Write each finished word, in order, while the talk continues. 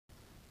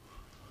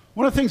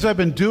One of the things I've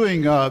been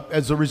doing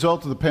as a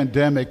result of the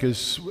pandemic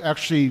is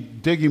actually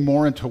digging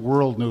more into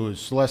world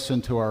news, less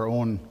into our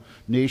own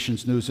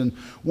nation's news. And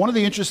one of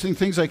the interesting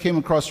things I came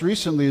across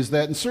recently is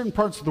that in certain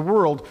parts of the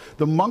world,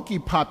 the monkey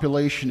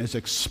population is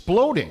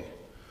exploding.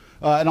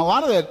 And a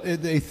lot of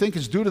that they think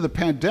is due to the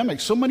pandemic.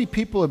 So many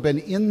people have been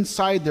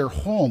inside their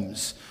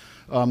homes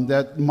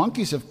that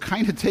monkeys have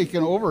kind of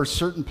taken over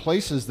certain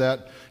places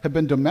that have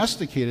been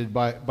domesticated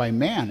by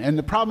man. And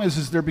the problem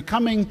is they're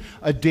becoming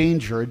a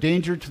danger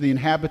to the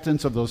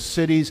inhabitants of those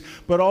cities,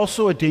 but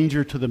also a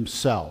danger to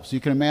themselves.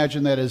 You can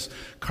imagine that as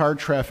car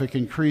traffic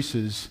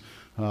increases,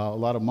 a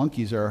lot of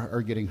monkeys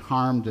are getting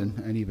harmed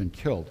and even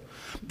killed.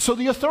 So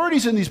the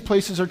authorities in these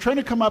places are trying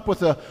to come up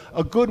with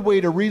a good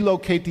way to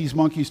relocate these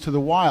monkeys to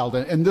the wild,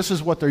 and this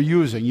is what they're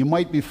using. You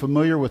might be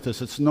familiar with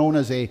this. It's known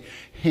as a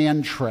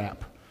hand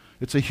trap.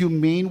 It's a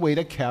humane way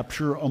to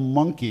capture a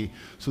monkey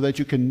so that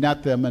you can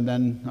net them and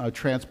then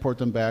transport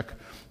them back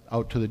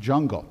out to the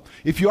jungle.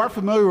 If you are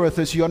familiar with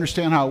this, you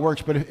understand how it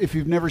works, but if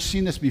you've never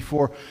seen this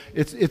before,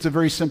 it's a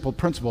very simple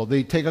principle.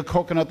 They take a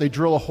coconut, they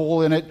drill a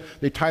hole in it,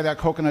 they tie that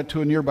coconut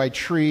to a nearby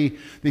tree,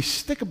 they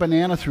stick a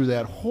banana through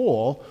that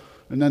hole,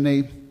 and then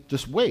they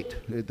just wait.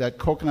 That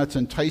coconut's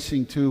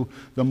enticing to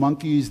the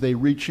monkeys, they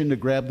reach in to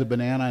grab the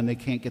banana and they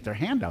can't get their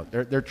hand out.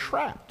 They're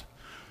trapped.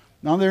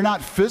 Now, they're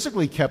not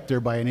physically kept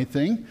there by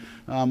anything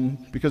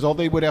because all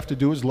they would have to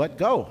do is let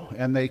go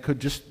and they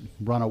could just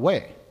run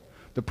away.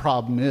 The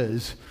problem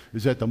is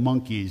that the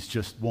monkeys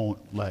just won't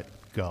let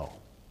go.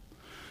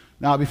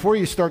 Now, before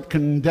you start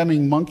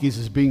condemning monkeys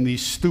as being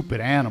these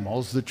stupid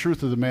animals, the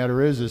truth of the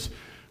matter is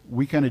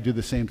we kind of do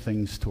the same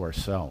things to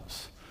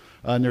ourselves.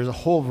 And there's a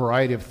whole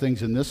variety of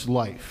things in this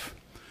life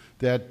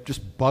that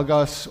just bug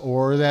us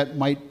or that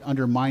might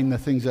undermine the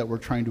things that we're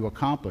trying to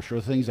accomplish or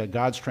the things that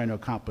God's trying to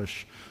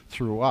accomplish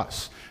through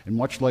us. And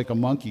much like a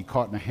monkey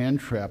caught in a hand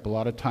trap, a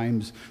lot of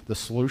times the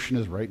solution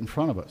is right in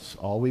front of us.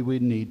 All we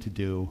would need to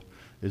do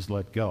is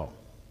let go.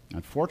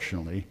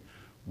 Unfortunately,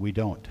 we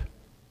don't.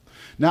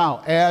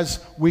 Now,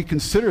 as we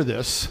consider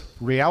this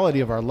reality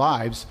of our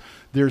lives,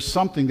 there's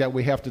something that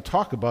we have to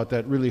talk about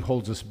that really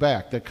holds us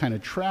back, that kind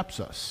of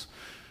traps us.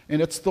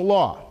 And it's the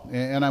law.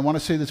 And I want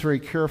to say this very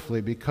carefully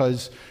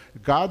because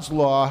God's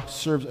law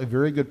serves a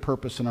very good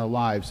purpose in our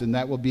lives, and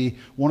that will be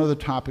one of the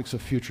topics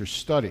of future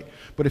study.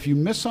 But if you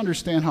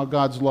misunderstand how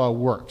God's law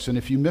works, and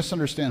if you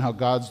misunderstand how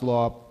God's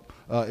law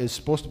is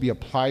supposed to be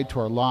applied to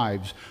our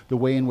lives, the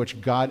way in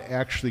which God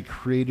actually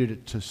created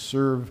it to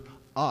serve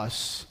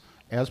us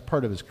as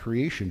part of his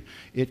creation,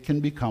 it can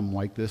become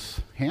like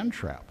this hand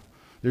trap.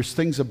 There's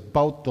things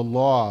about the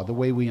law, the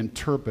way we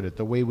interpret it,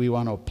 the way we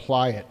want to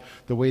apply it,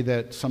 the way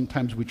that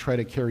sometimes we try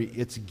to carry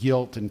its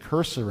guilt and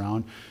curse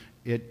around,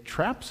 it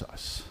traps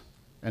us.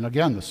 And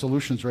again, the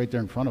solution's right there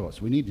in front of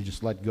us. We need to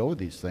just let go of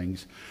these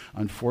things.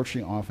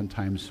 Unfortunately,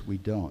 oftentimes we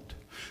don't.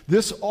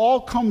 This all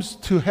comes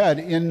to head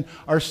in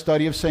our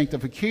study of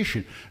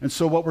sanctification. And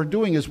so what we're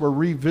doing is we're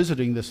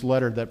revisiting this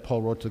letter that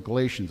Paul wrote to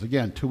Galatians.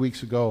 Again, 2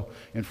 weeks ago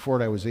in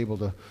Fort, I was able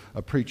to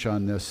preach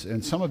on this.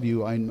 And some of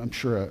you, I'm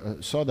sure,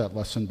 saw that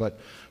lesson.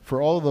 But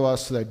for all of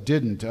us that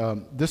didn't,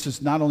 this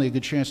is not only a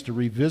good chance to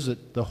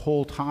revisit the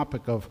whole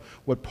topic of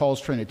what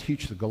Paul's trying to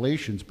teach the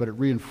Galatians, but it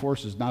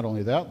reinforces not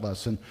only that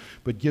lesson,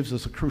 but gives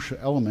us a crucial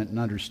element in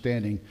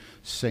understanding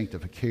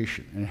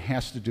sanctification. And it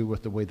has to do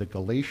with the way the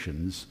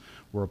Galatians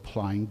were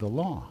applying the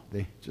law.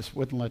 They just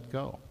wouldn't let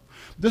go.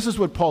 This is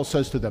what Paul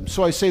says to them.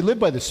 So I say, live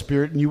by the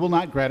Spirit, and you will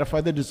not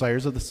gratify the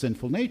desires of the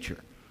sinful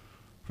nature.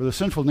 For the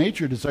sinful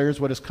nature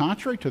desires what is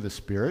contrary to the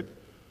Spirit,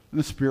 and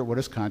the Spirit what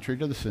is contrary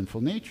to the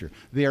sinful nature.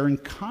 They are in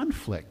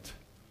conflict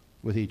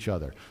with each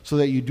other, so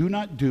that you do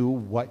not do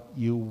what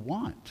you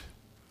want.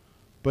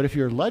 But if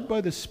you're led by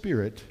the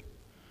Spirit,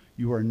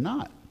 you are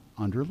not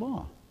under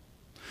law.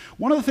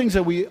 One of the things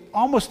that we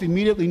almost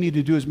immediately need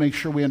to do is make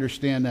sure we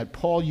understand that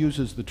Paul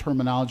uses the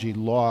terminology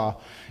law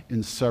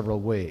in several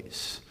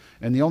ways.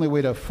 And the only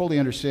way to fully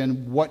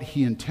understand what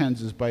he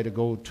intends is by to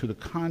go to the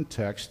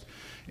context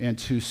and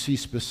to see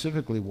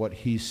specifically what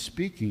he's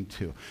speaking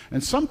to.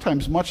 And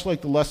sometimes, much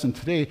like the lesson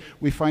today,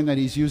 we find that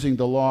he's using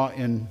the law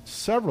in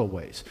several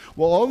ways.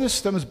 Well, all this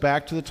stems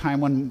back to the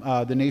time when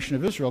the nation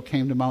of Israel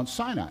came to Mount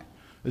Sinai,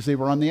 as they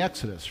were on the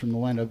Exodus from the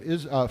land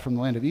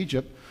of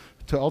Egypt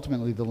to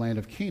ultimately the land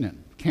of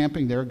Canaan.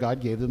 Camping there, God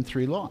gave them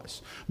 3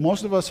 laws.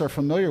 Most of us are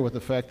familiar with the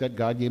fact that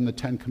God gave them the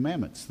 10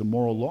 Commandments, the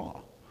moral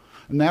law.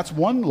 And that's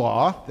one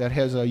law that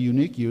has a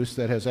unique use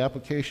that has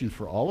application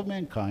for all of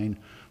mankind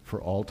for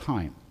all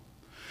time.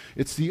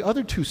 It's the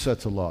other 2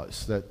 sets of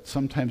laws that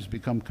sometimes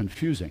become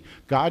confusing.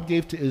 God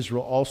gave to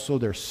Israel also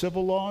their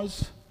civil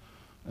laws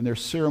and their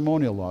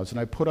ceremonial laws. And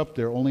I put up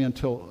there only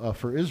until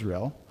for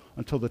Israel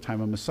until the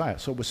time of Messiah.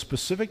 So it was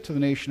specific to the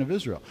nation of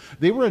Israel.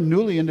 They were a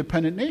newly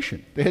independent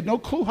nation. They had no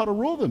clue how to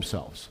rule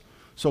themselves.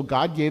 So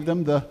God gave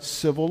them the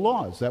civil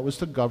laws. That was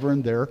to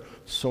govern their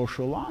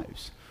social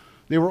lives.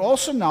 They were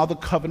also now the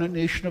covenant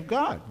nation of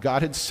God.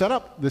 God had set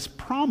up this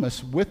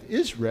promise with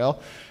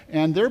Israel,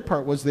 and their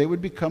part was they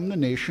would become the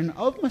nation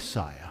of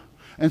Messiah.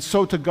 And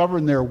so to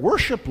govern their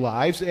worship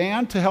lives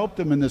and to help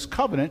them in this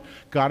covenant,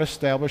 God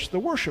established the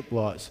worship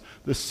laws,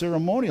 the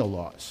ceremonial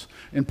laws.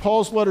 In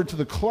Paul's letter to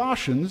the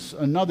Colossians,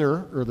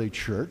 another early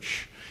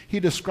church, he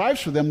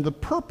describes for them the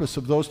purpose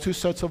of those two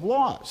sets of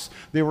laws.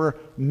 They were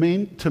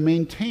to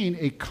maintain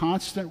a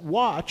constant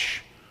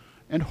watch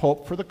and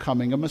hope for the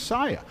coming of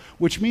Messiah,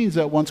 which means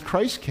that once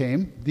Christ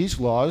came, these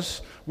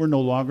laws were no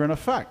longer in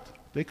effect.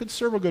 They could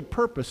serve a good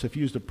purpose if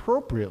used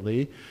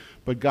appropriately,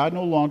 but God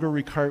no longer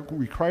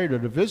required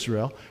it of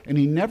Israel, and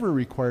he never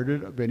required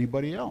it of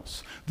anybody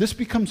else. This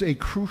becomes a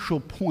crucial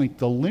point,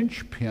 the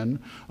linchpin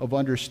of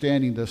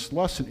understanding this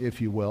lesson, if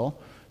you will,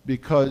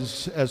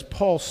 because as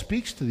Paul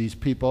speaks to these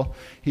people,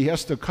 he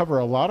has to cover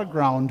a lot of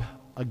ground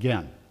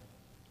again.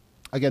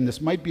 Again,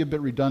 this might be a bit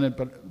redundant,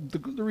 but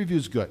the review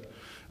is good.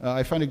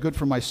 I find it good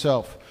for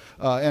myself.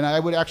 And I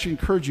would actually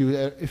encourage you,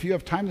 if you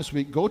have time this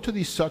week, go to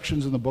these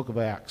sections in the book of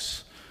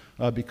Acts.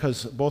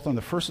 Because both on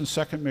the first and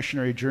second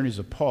missionary journeys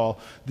of Paul,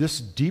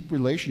 this deep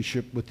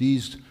relationship with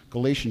these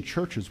Galatian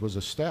churches was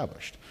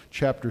established.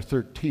 Chapter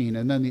 13,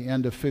 and then the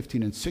end of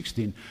 15 and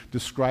 16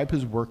 describe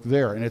his work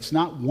there. And it's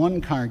not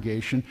one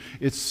congregation,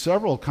 it's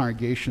several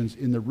congregations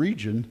in the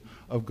region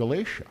of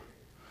Galatia.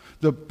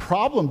 The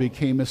problem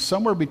became is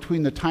somewhere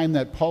between the time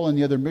that Paul and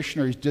the other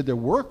missionaries did their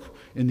work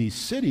in these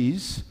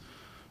cities,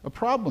 a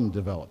problem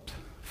developed.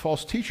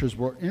 False teachers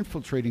were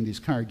infiltrating these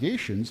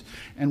congregations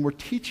and were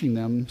teaching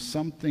them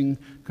something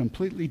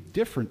completely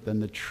different than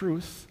the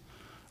truth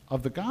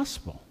of the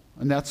gospel.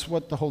 And that's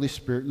what the Holy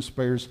Spirit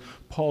inspires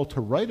Paul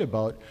to write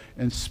about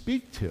and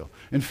speak to.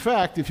 In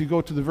fact, if you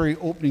go to the very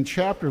opening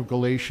chapter of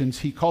Galatians,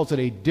 he calls it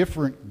a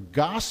different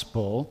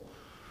gospel,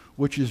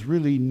 which is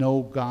really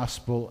no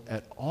gospel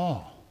at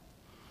all.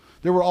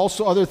 There were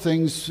also other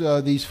things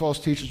these false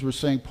teachers were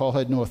saying. Paul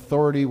had no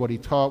authority. What he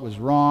taught was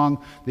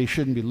wrong. They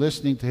shouldn't be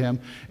listening to him.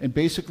 And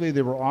basically,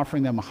 they were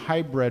offering them a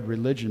hybrid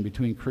religion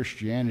between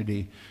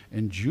Christianity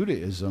and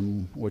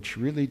Judaism, which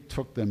really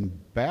took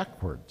them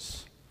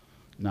backwards,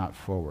 not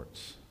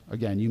forwards.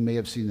 Again, you may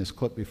have seen this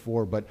clip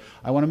before, but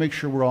I want to make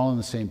sure we're all on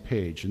the same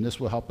page, and this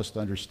will help us to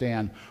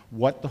understand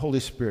what the Holy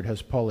Spirit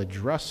has Paul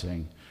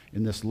addressing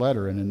in this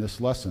letter and in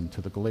this lesson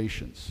to the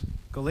Galatians.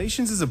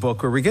 Galatians is a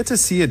book where we get to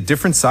see a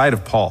different side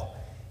of Paul.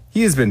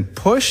 He has been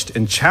pushed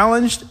and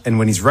challenged, and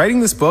when he's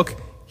writing this book,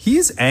 he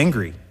is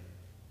angry.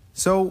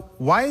 So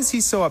why is he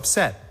so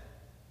upset?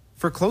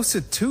 For close to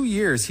 2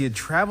 years, he had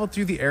traveled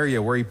through the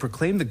area where he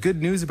proclaimed the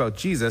good news about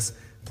Jesus,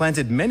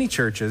 planted many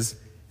churches,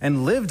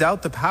 and lived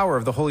out the power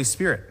of the Holy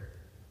Spirit.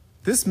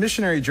 This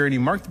missionary journey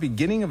marked the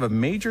beginning of a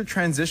major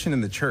transition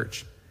in the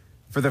church.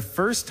 For the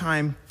first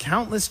time,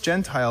 countless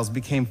Gentiles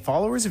became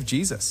followers of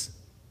Jesus.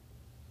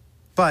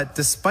 But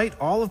despite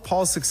all of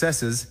Paul's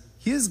successes,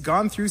 he has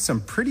gone through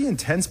some pretty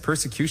intense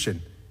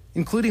persecution,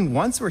 including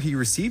once where he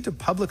received a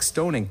public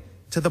stoning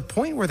to the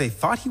point where they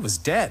thought he was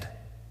dead.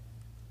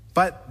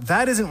 But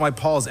that isn't why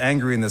Paul is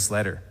angry in this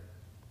letter.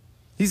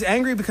 He's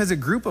angry because a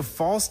group of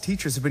false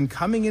teachers have been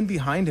coming in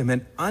behind him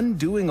and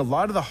undoing a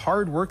lot of the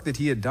hard work that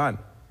he had done.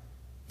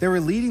 They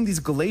were leading these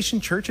Galatian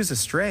churches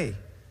astray.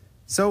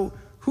 So,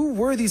 who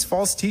were these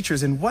false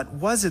teachers and what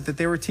was it that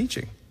they were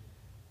teaching?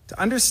 To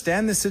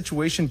understand this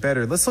situation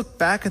better, let's look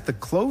back at the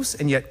close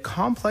and yet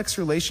complex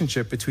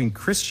relationship between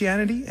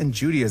Christianity and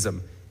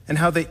Judaism and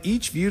how they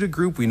each viewed a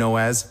group we know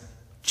as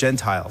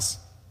Gentiles.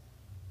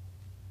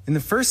 In the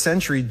first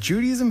century,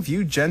 Judaism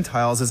viewed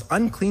Gentiles as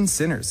unclean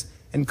sinners,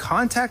 and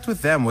contact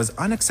with them was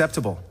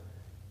unacceptable.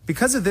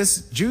 Because of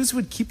this, Jews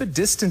would keep a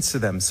distance to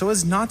them so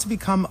as not to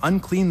become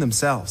unclean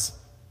themselves.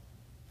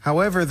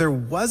 However, there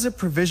was a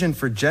provision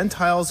for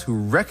Gentiles who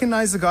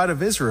recognized the God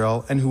of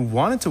Israel and who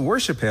wanted to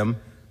worship him,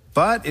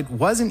 but it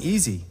wasn't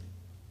easy.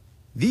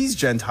 These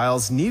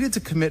Gentiles needed to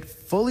commit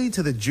fully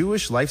to the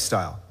Jewish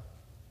lifestyle.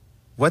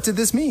 What did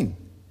this mean?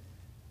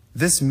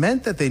 This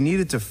meant that they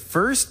needed to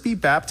first be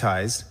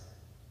baptized,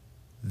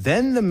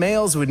 then the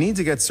males would need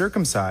to get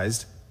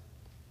circumcised,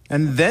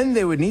 and then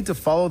they would need to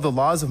follow the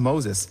laws of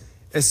Moses,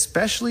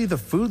 especially the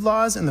food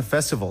laws and the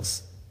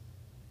festivals.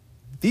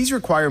 These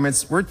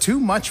requirements were too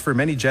much for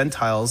many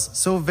Gentiles,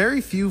 so very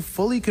few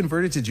fully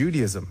converted to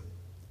Judaism.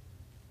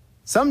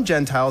 Some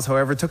Gentiles,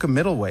 however, took a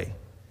middle way.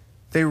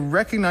 They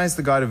recognized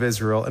the God of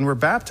Israel and were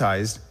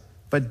baptized,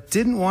 but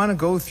didn't want to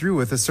go through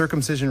with the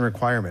circumcision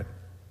requirement.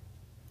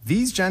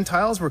 These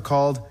Gentiles were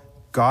called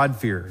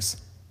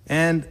God-fearers,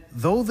 and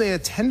though they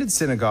attended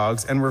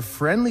synagogues and were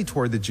friendly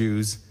toward the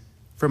Jews,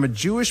 from a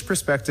Jewish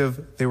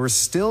perspective, they were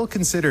still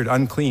considered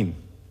unclean.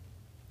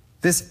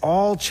 This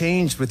all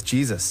changed with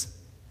Jesus.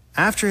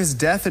 After his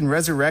death and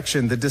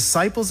resurrection, the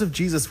disciples of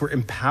Jesus were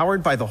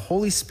empowered by the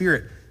Holy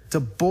Spirit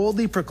to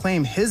boldly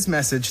proclaim his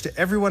message to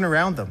everyone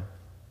around them.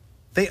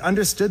 They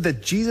understood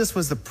that Jesus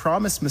was the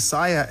promised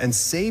Messiah and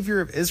Savior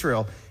of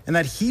Israel, and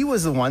that he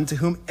was the one to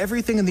whom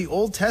everything in the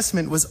Old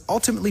Testament was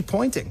ultimately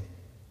pointing.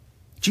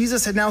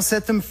 Jesus had now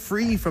set them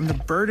free from the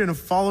burden of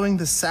following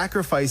the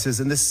sacrifices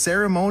and the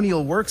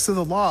ceremonial works of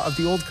the law of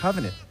the Old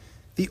Covenant.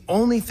 The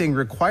only thing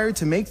required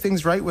to make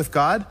things right with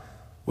God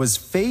was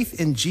faith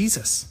in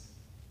Jesus.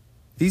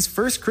 These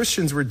first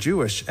Christians were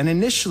Jewish, and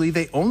initially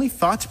they only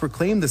thought to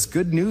proclaim this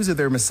good news of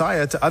their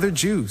Messiah to other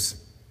Jews.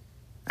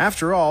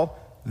 After all,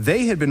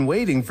 they had been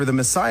waiting for the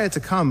Messiah to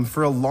come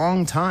for a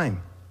long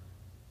time.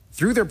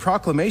 Through their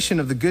proclamation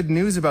of the good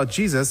news about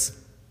Jesus,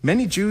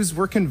 many Jews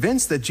were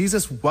convinced that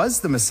Jesus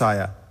was the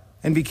Messiah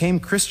and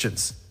became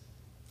Christians.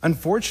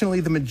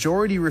 Unfortunately, the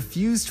majority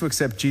refused to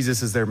accept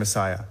Jesus as their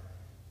Messiah.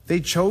 They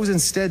chose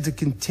instead to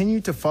continue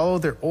to follow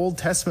their Old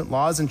Testament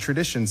laws and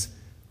traditions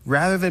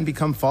rather than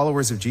become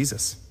followers of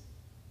Jesus.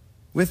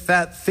 With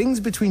that, things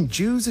between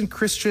Jews and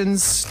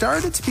Christians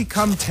started to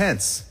become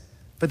tense,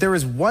 but there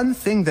was one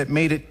thing that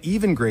made it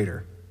even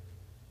greater.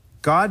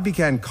 God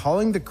began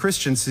calling the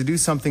Christians to do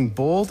something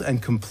bold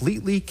and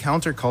completely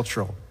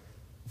countercultural,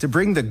 to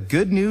bring the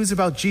good news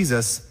about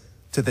Jesus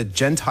to the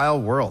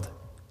Gentile world.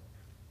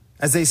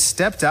 As they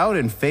stepped out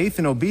in faith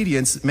and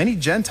obedience, many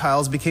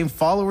Gentiles became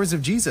followers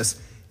of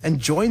Jesus and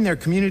joined their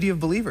community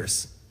of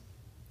believers.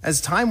 As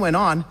time went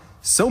on,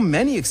 so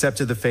many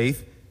accepted the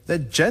faith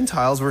that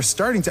Gentiles were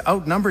starting to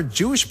outnumber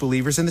Jewish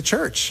believers in the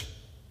church.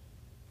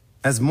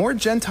 As more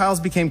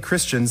Gentiles became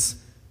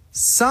Christians,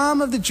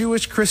 some of the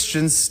Jewish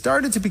Christians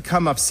started to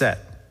become upset.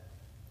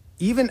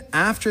 Even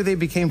after they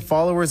became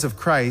followers of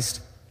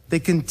Christ, they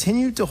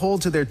continued to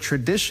hold to their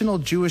traditional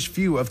Jewish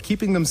view of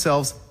keeping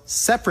themselves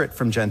separate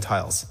from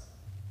Gentiles.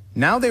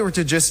 Now they were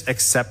to just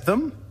accept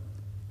them?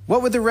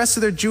 What would the rest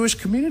of their Jewish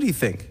community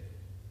think?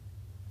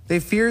 They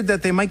feared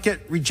that they might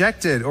get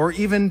rejected or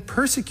even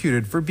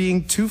persecuted for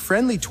being too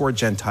friendly toward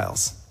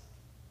Gentiles.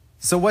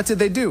 So what did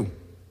they do?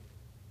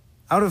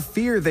 Out of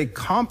fear, they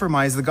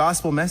compromised the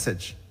gospel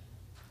message.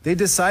 They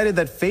decided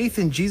that faith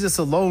in Jesus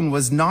alone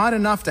was not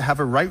enough to have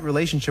a right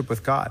relationship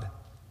with God.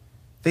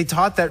 They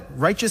taught that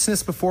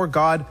righteousness before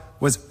God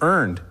was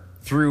earned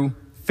through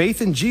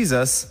faith in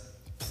Jesus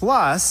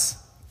plus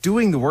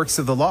doing the works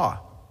of the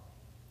law.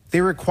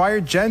 They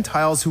required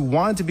Gentiles who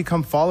wanted to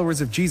become followers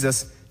of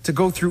Jesus to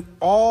go through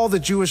all the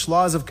Jewish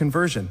laws of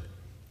conversion.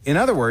 In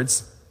other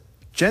words,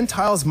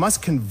 Gentiles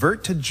must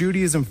convert to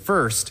Judaism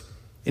first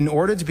in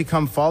order to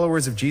become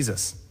followers of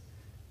Jesus.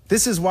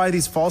 This is why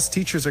these false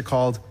teachers are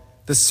called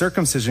the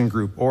circumcision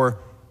group, or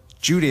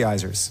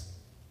Judaizers.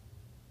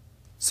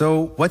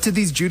 So what did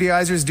these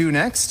Judaizers do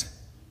next?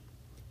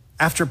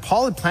 After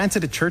Paul had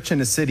planted a church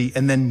in a city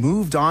and then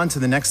moved on to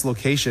the next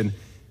location,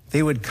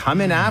 they would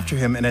come in after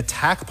him and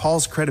attack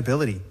Paul's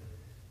credibility.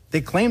 They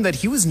claimed that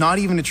he was not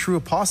even a true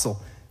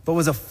apostle, but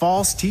was a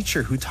false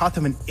teacher who taught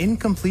them an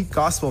incomplete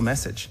gospel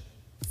message.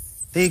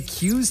 They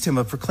accused him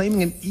of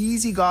proclaiming an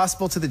easy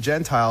gospel to the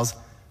Gentiles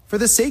for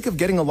the sake of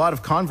getting a lot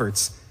of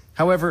converts.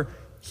 However,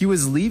 he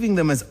was leaving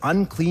them as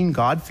unclean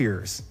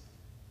God-fearers.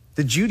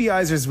 The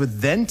Judaizers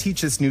would then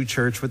teach this new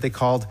church what they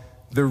called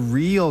the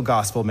real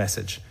gospel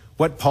message,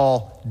 what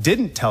Paul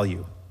didn't tell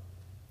you.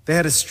 They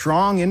had a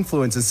strong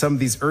influence in some of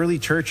these early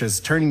churches,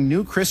 turning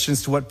new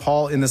Christians to what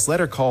Paul in this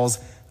letter calls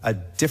a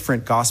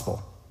different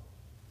gospel.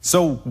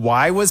 So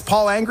why was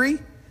Paul angry?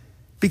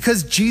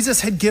 Because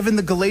Jesus had given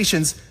the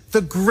Galatians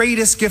the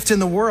greatest gift in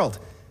the world.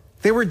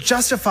 They were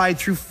justified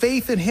through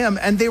faith in him,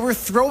 and they were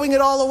throwing it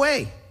all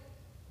away.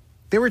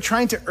 They were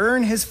trying to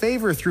earn his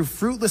favor through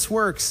fruitless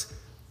works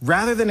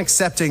rather than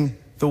accepting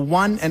the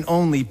one and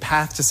only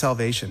path to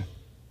salvation.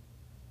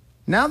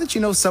 Now that you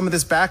know some of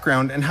this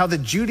background and how the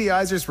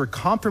Judaizers were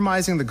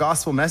compromising the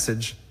gospel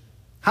message,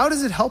 how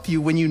does it help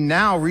you when you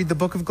now read the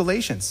book of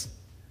Galatians?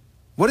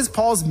 What is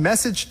Paul's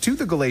message to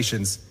the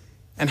Galatians,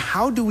 and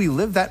how do we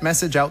live that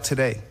message out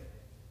today?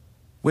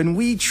 When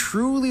we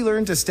truly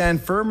learn to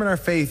stand firm in our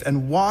faith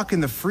and walk in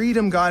the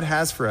freedom God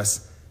has for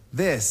us,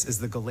 this is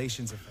the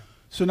Galatians effect.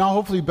 So now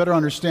hopefully you better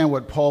understand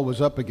what Paul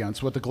was up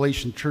against, what the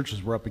Galatian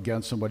churches were up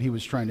against, and what he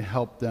was trying to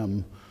help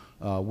them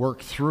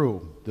work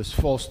through, this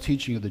false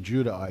teaching of the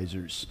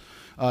Judaizers.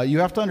 You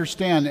have to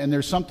understand, and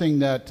there's something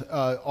that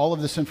all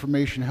of this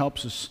information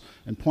helps us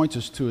and points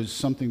us to, is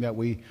something that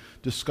we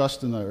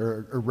discussed in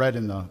or read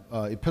in the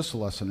epistle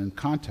lesson in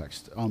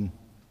context.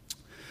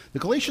 The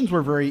Galatians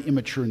were very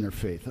immature in their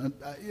faith.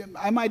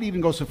 I might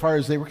even go so far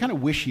as they were kind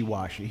of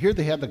wishy-washy. Here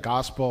they had the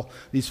gospel.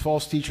 These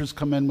false teachers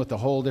come in with a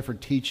whole different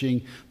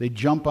teaching. They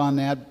jump on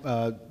that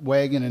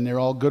wagon, and they're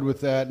all good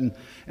with that.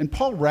 And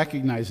Paul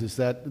recognizes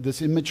that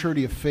this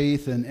immaturity of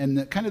faith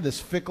and kind of this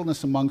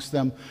fickleness amongst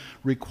them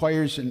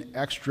requires an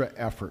extra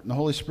effort. And the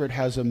Holy Spirit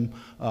has him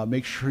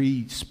make sure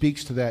he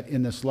speaks to that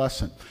in this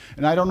lesson.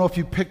 And I don't know if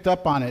you picked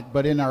up on it,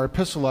 but in our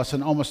epistle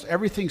lesson, almost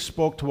everything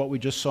spoke to what we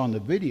just saw in the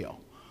video.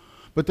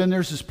 But then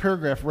there's this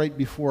paragraph right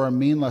before our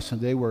main lesson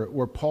today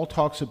where Paul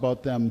talks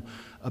about them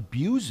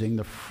abusing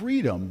the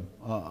freedom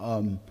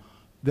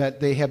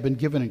that they have been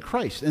given in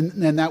Christ.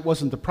 And that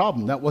wasn't the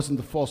problem. That wasn't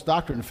the false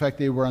doctrine. In fact,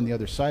 they were on the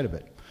other side of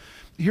it.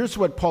 Here's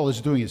what Paul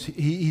is doing.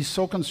 He's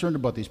so concerned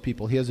about these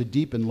people. He has a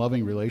deep and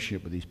loving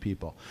relationship with these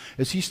people.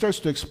 As he starts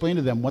to explain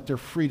to them what their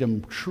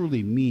freedom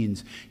truly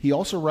means, he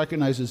also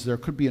recognizes there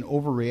could be an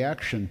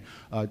overreaction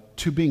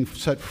to being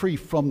set free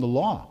from the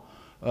law.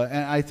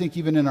 And I think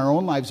even in our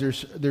own lives,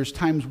 there's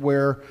times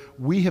where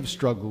we have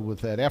struggled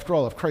with that. After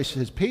all, if Christ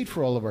has paid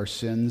for all of our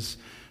sins,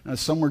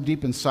 somewhere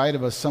deep inside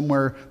of us,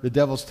 somewhere the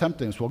devil's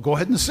tempting us. Well, go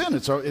ahead and sin.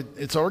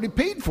 It's already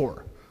paid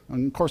for.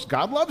 And of course,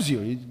 God loves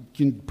you. You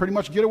can pretty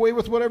much get away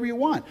with whatever you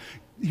want.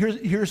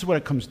 Here's what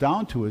it comes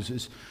down to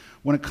is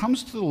when it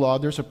comes to the law,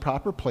 there's a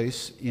proper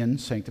place in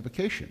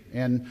sanctification.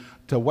 And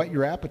to whet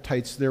your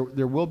appetites, there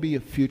will be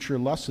future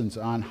lessons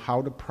on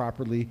how to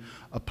properly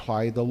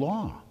apply the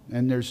law.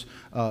 And there's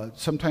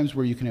sometimes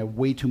where you can have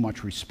way too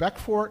much respect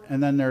for it,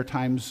 and then there are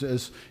times,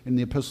 as in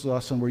the epistle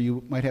lesson, where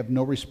you might have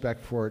no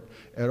respect for it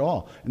at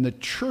all. And the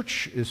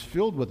church is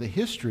filled with a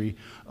history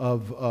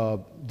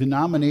of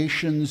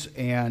denominations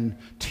and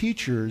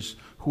teachers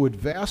who would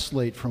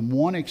vacillate from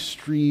one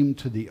extreme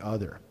to the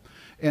other.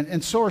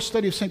 And so our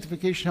study of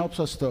sanctification helps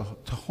us to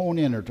hone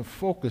in or to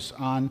focus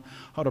on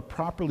how to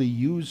properly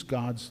use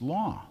God's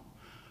law.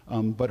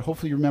 But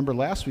hopefully you remember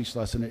last week's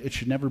lesson, it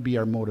should never be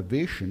our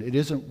motivation. It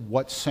isn't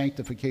what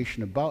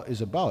sanctification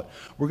is about.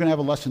 We're going to have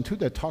a lesson, too,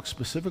 that talks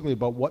specifically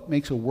about what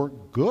makes a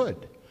work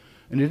good.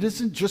 And it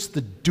isn't just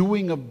the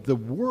doing of the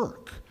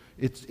work.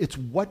 It's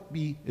what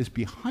is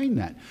behind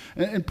that.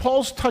 And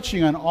Paul's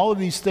touching on all of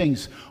these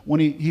things when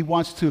he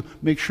wants to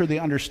make sure they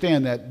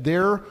understand that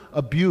their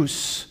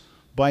abuse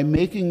by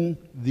making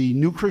the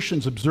new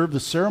Christians observe the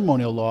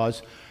ceremonial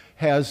laws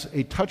has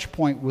a touch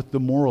point with the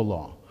moral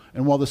law.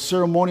 And while the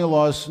ceremonial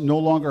laws no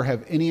longer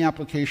have any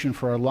application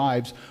for our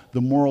lives,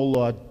 the moral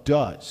law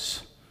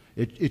does.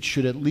 It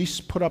should at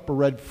least put up a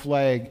red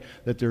flag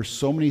that there's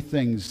so many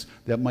things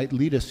that might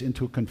lead us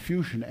into a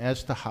confusion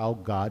as to how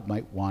God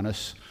might want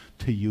us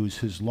to use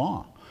his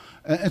law.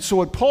 And so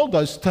what Paul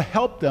does to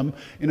help them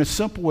in a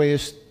simple way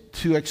is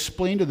to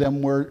explain to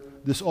them where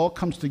this all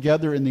comes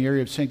together in the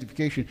area of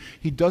sanctification.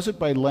 He does it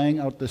by laying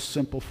out this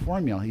simple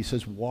formula. He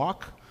says,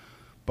 walk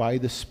by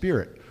the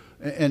Spirit.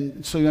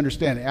 And so you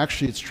understand,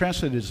 actually it's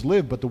translated as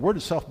live, but the word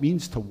itself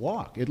means to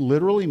walk. It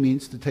literally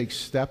means to take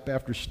step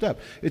after step.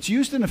 It's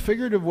used in a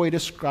figurative way to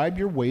describe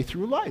your way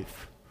through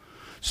life.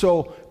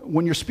 So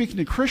when you're speaking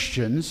to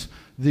Christians,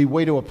 the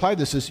way to apply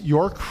this is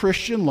your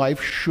Christian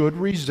life should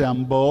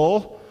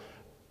resemble,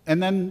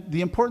 and then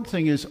the important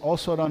thing is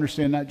also to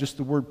understand not just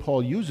the word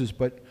Paul uses,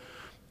 but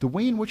the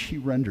way in which he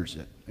renders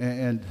it.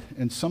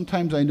 And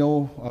sometimes I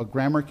know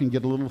grammar can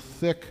get a little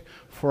thick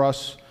for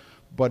us,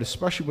 but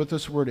especially with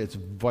this word, it's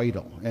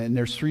vital. And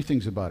there's three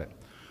things about it.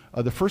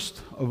 The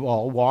first of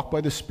all, walk by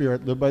the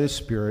Spirit, live by the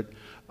Spirit,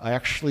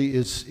 actually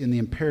is in the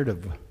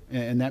imperative,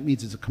 and that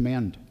means it's a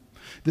command.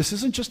 This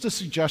isn't just a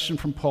suggestion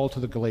from Paul to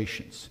the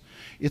Galatians.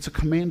 It's a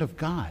command of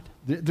God.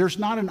 There's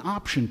not an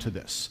option to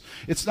this.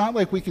 It's not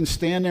like we can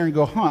stand there and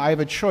go, I have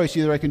a choice.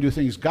 Either I can do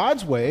things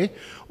God's way,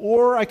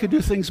 or I could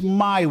do things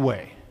my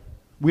way.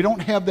 We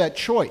don't have that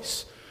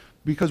choice,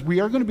 because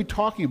we are going to be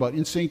talking about,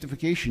 in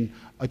sanctification,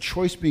 a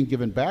choice being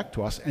given back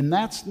to us, and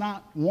that's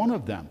not one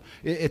of them.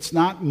 It's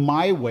not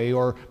my way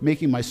or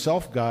making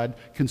myself God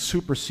can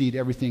supersede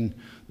everything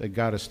that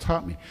God has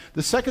taught me.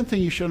 The second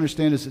thing you should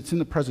understand is it's in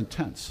the present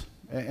tense,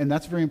 and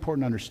that's very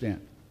important to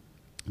understand.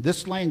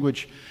 This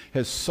language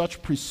has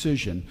such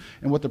precision,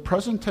 and what the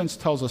present tense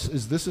tells us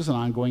is this is an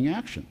ongoing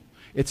action.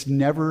 It's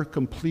never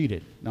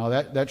completed. Now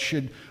that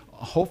should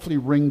hopefully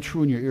ring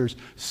true in your ears.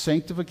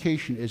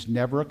 Sanctification is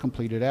never a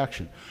completed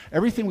action.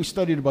 Everything we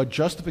studied about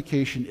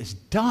justification is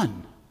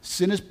done.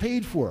 Sin is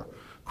paid for.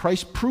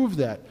 Christ proved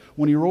that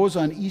when he rose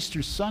on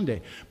Easter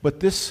Sunday. But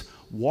this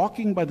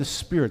walking by the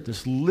Spirit,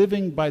 this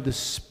living by the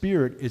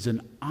Spirit, is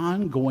an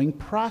ongoing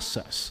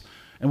process.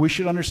 And we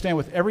should understand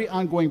with every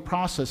ongoing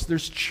process,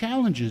 there's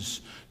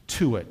challenges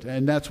to it.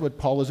 And that's what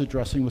Paul is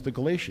addressing with the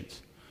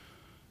Galatians.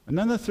 And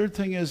then the third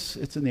thing is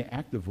it's in the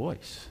active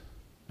voice.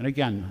 And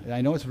again,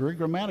 I know it's very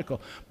grammatical,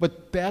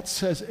 but that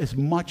says as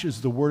much as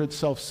the word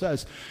itself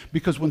says,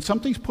 because when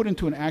something's put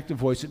into an active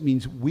voice, it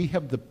means we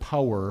have the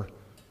power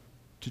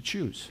to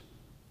choose.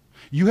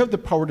 You have the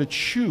power to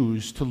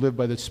choose to live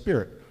by the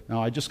Spirit.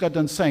 Now, I just got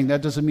done saying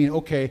that doesn't mean,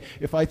 okay,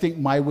 if I think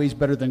my way's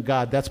better than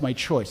God, that's my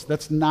choice.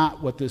 That's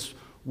not what this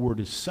word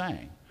is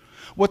saying.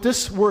 What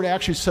this word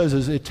actually says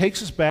is it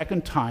takes us back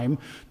in time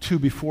to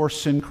before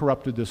sin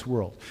corrupted this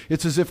world.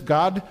 It's as if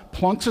God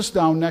plunks us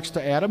down next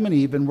to Adam and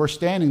Eve, and we're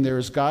standing there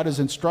as God is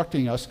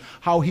instructing us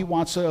how he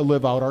wants to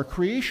live out our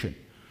creation.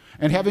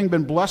 And having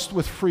been blessed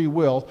with free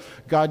will,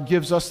 God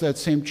gives us that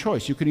same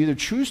choice. You can either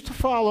choose to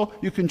follow,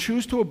 you can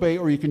choose to obey,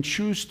 or you can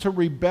choose to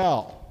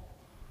rebel.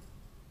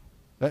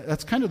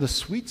 That's kind of the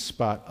sweet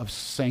spot of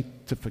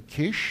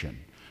sanctification,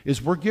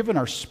 is we're given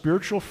our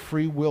spiritual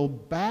free will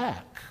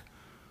back.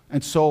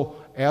 And so,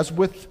 as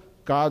with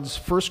God's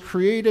first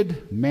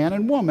created man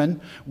and woman,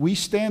 we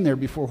stand there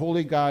before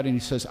holy God and he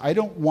says, I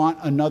don't want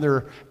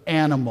another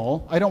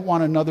animal. I don't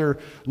want another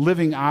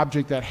living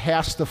object that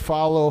has to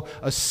follow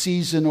a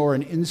season or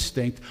an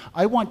instinct.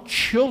 I want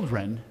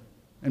children,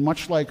 and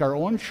much like our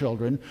own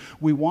children,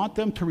 we want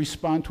them to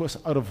respond to us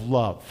out of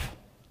love,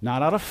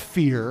 not out of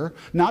fear,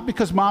 not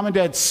because mom and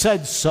dad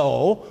said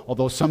so,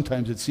 although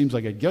sometimes it seems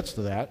like it gets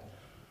to that.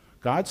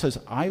 God says,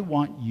 I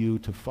want you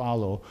to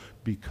follow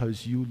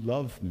because you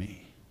love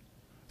me.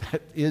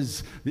 That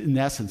is, in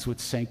essence, what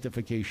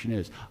sanctification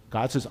is.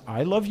 God says,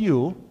 I love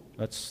you.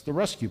 That's the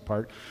rescue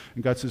part.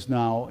 And God says,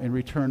 now, in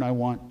return, I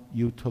want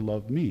you to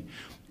love me.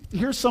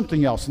 Here's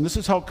something else, and this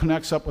is how it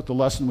connects up with the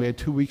lesson we had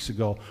 2 weeks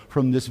ago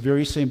from this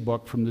very same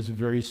book, from this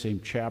very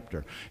same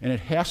chapter. And it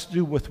has to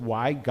do with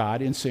why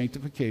God, in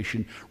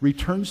sanctification,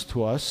 returns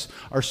to us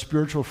our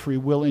spiritual free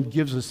will and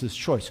gives us this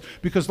choice.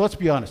 Because let's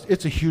be honest,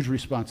 it's a huge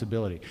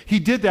responsibility. He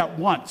did that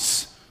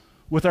once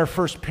with our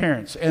first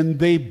parents, and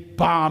they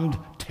bombed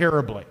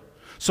terribly.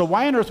 So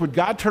why on earth would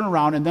God turn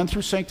around and then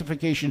through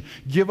sanctification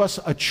give us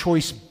a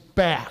choice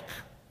back?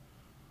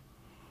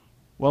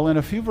 Well, in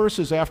a few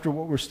verses after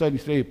what we're studying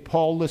today,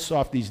 Paul lists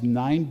off these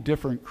 9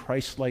 different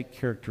Christ-like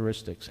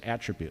characteristics,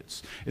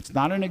 attributes. It's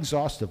not an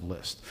exhaustive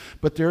list,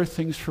 but there are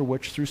things for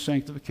which through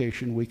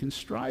sanctification we can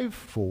strive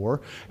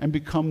for and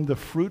become the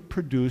fruit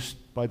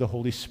produced by the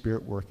Holy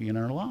Spirit working in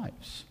our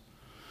lives.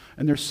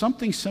 And there's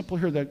something simple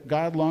here that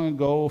God long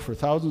ago, for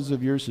thousands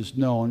of years, has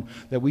known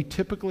that we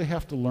typically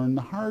have to learn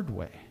the hard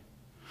way.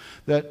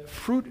 That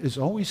fruit is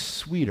always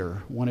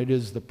sweeter when it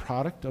is the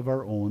product of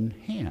our own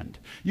hand.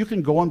 You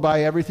can go and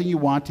buy everything you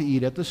want to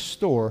eat at the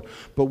store,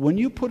 but when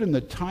you put in the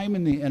time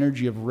and the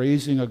energy of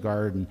raising a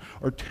garden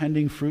or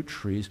tending fruit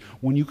trees,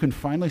 when you can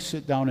finally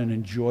sit down and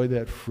enjoy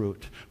that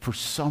fruit, for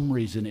some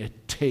reason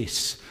it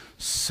tastes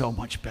so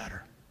much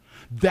better.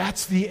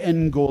 That's the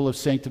end goal of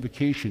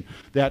sanctification.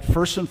 That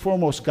first and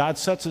foremost, God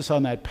sets us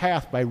on that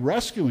path by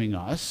rescuing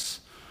us.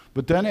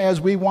 But then as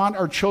we want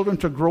our children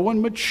to grow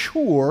and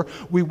mature,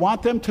 we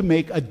want them to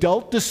make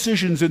adult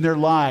decisions in their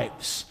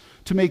lives,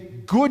 to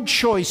make good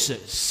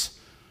choices,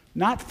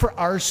 not for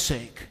our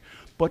sake,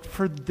 but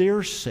for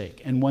their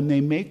sake. And when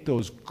they make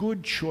those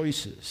good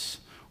choices,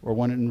 or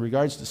when in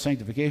regards to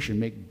sanctification,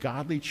 make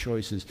godly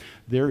choices,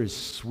 there is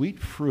sweet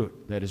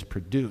fruit that is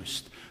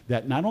produced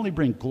that not only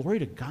bring glory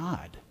to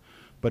God,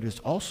 but is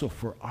also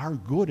for our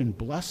good and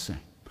blessing.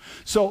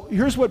 So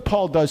here's what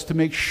Paul does to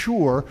make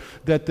sure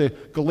that the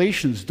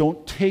Galatians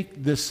don't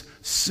take this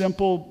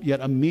simple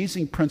yet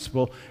amazing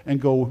principle and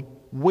go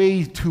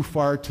way too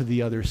far to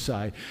the other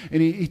side.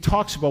 And he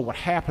talks about what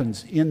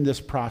happens in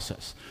this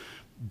process.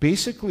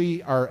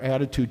 Basically, our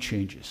attitude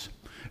changes.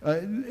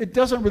 It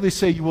doesn't really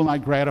say you will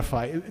not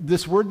gratify.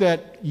 This word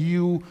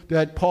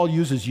that Paul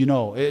uses,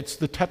 it's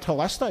the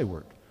tetelestai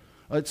word.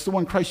 It's the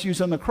one Christ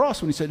used on the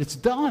cross when he said, it's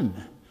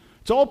done.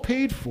 It's all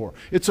paid for.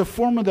 It's a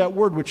form of that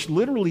word, which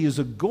literally is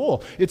a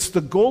goal. It's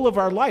the goal of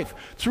our life.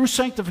 Through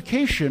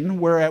sanctification,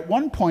 where at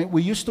one point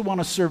we used to want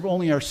to serve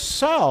only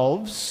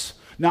ourselves,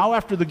 now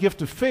after the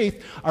gift of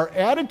faith, our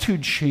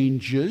attitude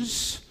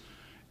changes,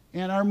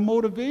 and our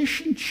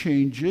motivation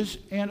changes,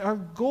 and our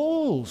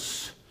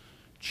goals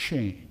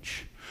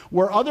change.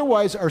 Where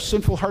otherwise our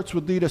sinful hearts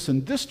would lead us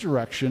in this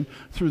direction,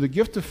 through the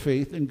gift of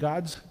faith and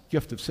God's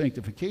gift of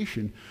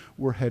sanctification,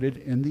 we're headed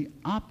in the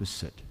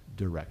opposite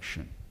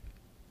direction.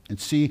 And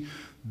see,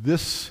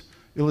 this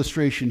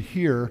illustration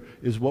here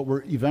is what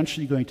we're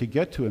eventually going to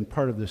get to in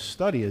part of this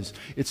study is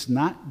it's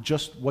not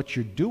just what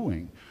you're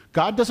doing.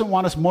 God doesn't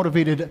want us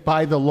motivated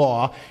by the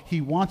law.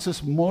 He wants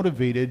us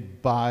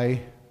motivated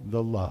by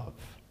the love.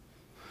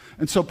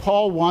 And so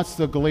Paul wants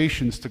the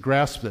Galatians to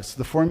grasp this.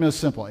 The formula is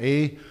simple.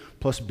 A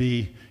plus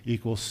B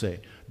equals C.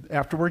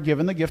 After we're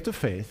given the gift of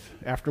faith,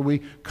 after we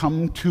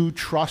come to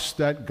trust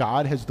that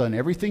God has done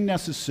everything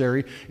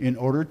necessary in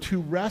order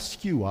to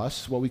rescue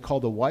us, what we call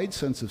the wide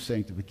sense of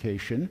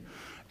sanctification,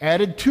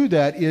 added to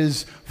that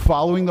is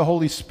following the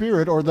Holy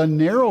Spirit, or the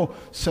narrow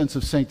sense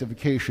of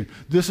sanctification.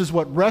 This is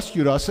what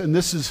rescued us, and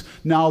this is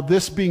now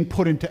this being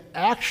put into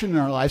action in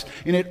our lives,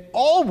 and it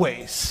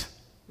always,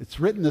 it's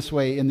written this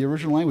way in the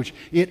original language,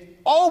 it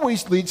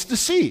always leads to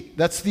C.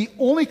 That's the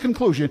only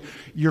conclusion.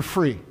 You're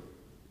free.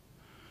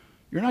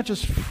 You're not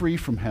just free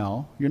from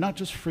hell. You're not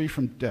just free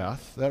from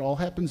death. That all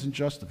happens in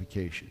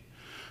justification.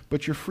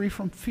 But you're free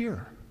from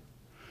fear.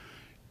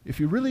 If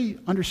you really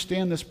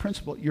understand this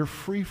principle, you're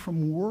free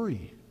from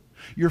worry.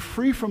 You're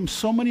free from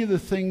so many of the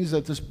things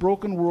that this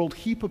broken world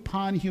heap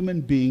upon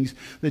human beings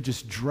that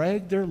just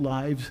drag their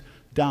lives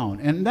down.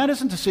 And that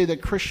isn't to say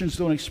that Christians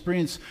don't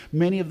experience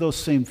many of those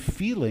same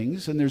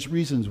feelings, and there's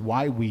reasons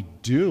why we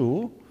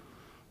do.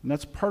 And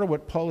that's part of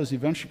what Paul is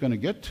eventually going to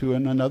get to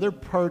in another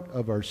part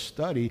of our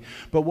study.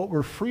 But what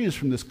we're free is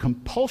from this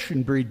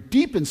compulsion buried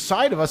deep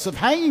inside of us of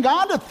hanging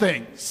on to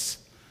things,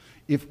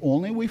 if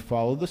only we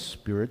follow the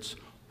Spirit's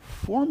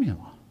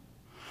formula.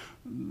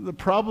 The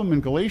problem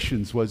in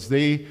Galatians was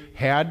they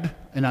had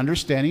an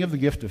understanding of the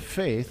gift of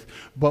faith,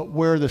 but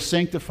where the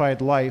sanctified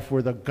life,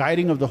 where the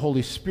guiding of the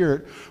Holy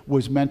Spirit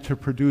was meant to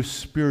produce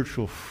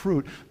spiritual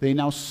fruit, they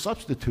now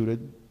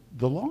substituted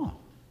the law.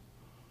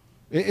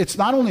 It's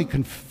not only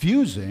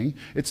confusing,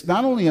 it's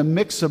not only a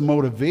mix of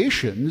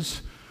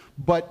motivations,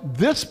 but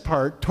this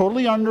part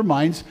totally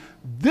undermines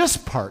this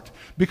part.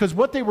 Because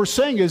what they were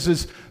saying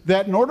is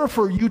that in order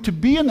for you to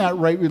be in that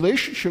right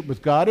relationship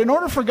with God, in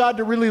order for God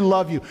to really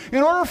love you,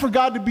 in order for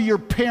God to be your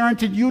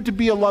parent and you to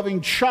be a loving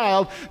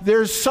child,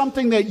 there's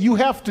something that you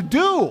have to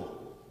do.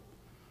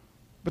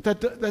 But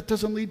that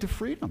doesn't lead to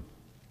freedom.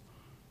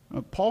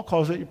 Paul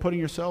calls it you're putting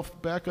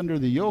yourself back under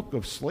the yoke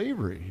of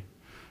slavery.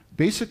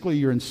 Basically,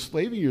 you're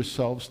enslaving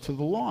yourselves to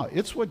the law.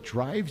 It's what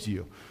drives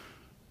you.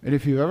 And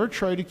if you ever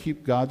try to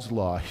keep God's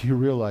law, you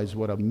realize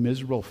what a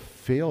miserable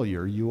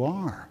failure you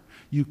are.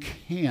 You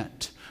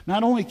can't.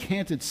 Not only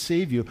can't it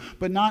save you,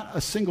 but not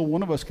a single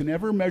one of us can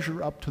ever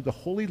measure up to the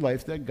holy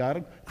life that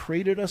God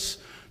created us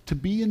to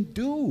be and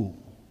do.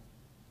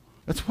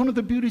 That's one of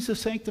the beauties of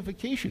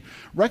sanctification.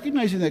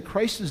 Recognizing that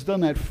Christ has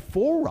done that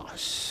for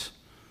us.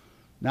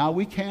 Now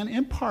we can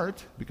in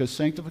part, because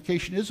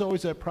sanctification is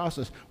always that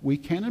process, we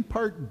can in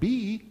part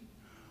be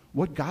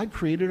what God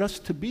created us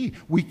to be.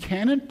 We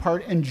can in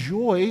part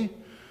enjoy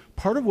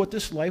part of what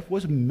this life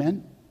was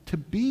meant to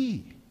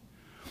be.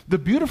 The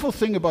beautiful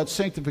thing about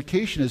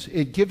sanctification is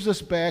it gives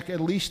us back,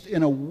 at least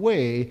in a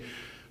way,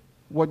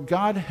 what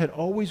God had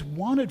always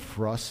wanted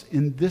for us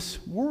in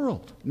this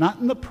world. Not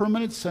in the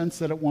permanent sense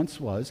that it once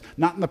was,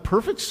 not in the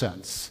perfect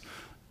sense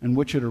in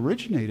which it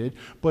originated,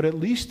 but at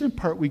least in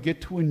part we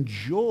get to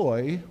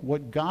enjoy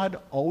what God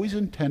always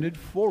intended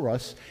for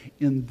us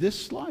in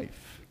this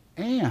life.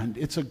 And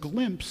it's a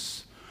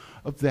glimpse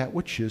of that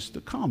which is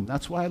to come.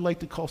 That's why I like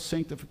to call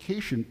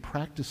sanctification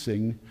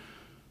practicing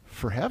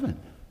for heaven,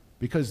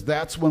 because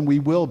that's when we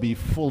will be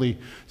fully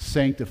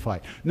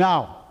sanctified.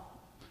 Now,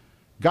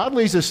 God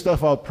lays this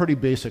stuff out pretty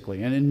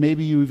basically, and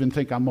maybe you even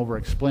think I'm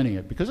over-explaining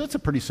it, because it's a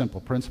pretty simple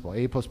principle.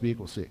 A plus B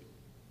equals C.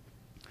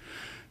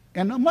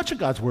 And much of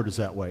God's Word is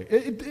that way.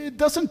 It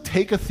doesn't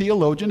take a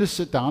theologian to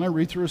sit down and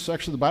read through a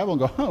section of the Bible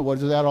and go, what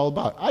is that all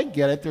about? I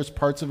get it. There's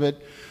parts of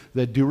it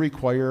that do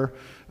require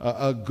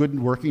a good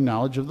working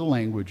knowledge of the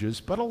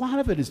languages, but a lot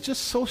of it is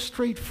just so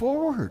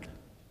straightforward.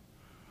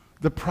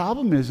 The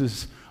problem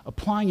is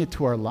applying it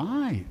to our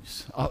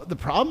lives. The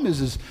problem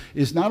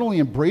is not only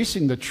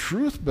embracing the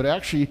truth, but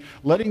actually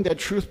letting that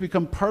truth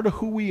become part of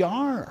who we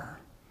are.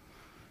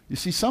 You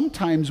see,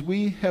 sometimes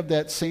we have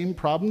that same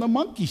problem the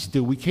monkeys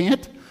do. We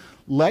can't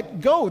let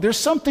go. There's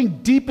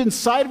something deep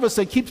inside of us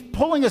that keeps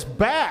pulling us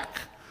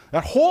back,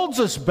 that holds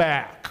us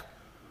back.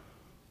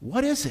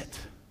 What is it?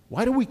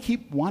 Why do we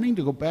keep wanting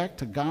to go back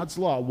to God's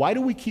law? Why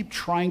do we keep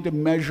trying to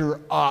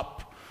measure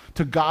up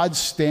to God's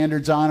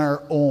standards on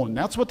our own?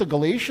 That's what the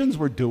Galatians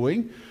were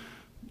doing.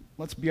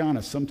 Let's be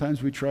honest,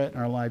 sometimes we try it in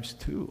our lives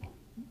too.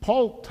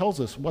 Paul tells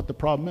us what the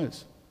problem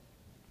is,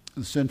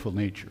 the sinful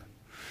nature.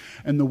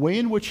 And the way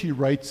in which he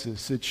writes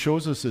this, it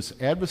shows us this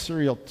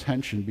adversarial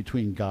tension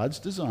between God's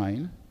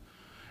design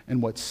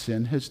and what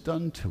sin has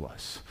done to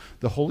us.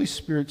 The Holy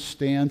Spirit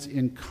stands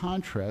in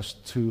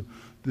contrast to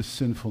the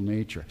sinful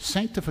nature.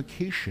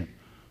 Sanctification,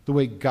 the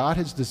way God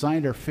has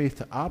designed our faith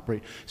to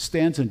operate,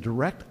 stands in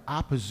direct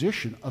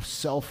opposition of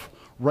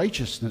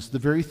self-righteousness, the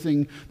very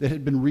thing that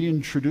had been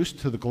reintroduced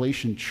to the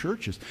Galatian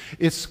churches.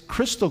 It's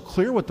crystal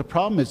clear what the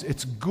problem is.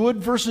 It's good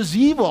versus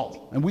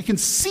evil, and we can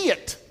see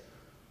it.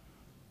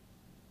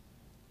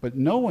 But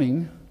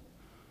knowing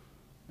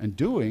and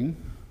doing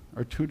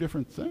are two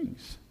different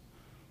things.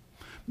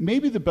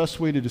 Maybe the best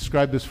way to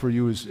describe this for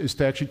you is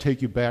to actually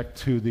take you back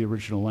to the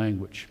original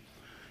language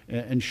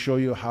and show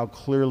you how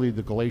clearly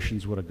the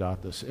Galatians would have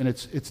got this. And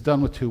it's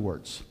done with two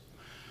words,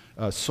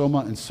 soma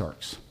and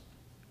sarx.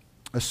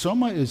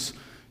 Soma is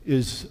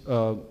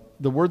the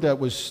word that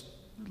was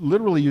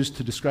literally used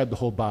to describe the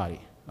whole body,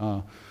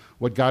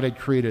 what God had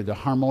created, the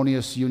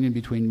harmonious union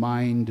between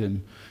mind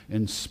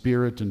and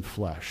spirit and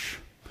flesh.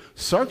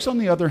 Sarx, on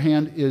the other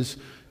hand, is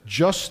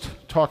just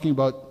talking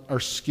about our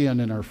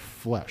skin and our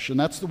flesh, and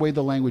that's the way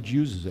the language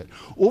uses it.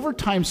 Over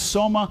time,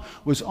 soma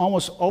was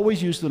almost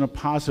always used in a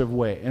positive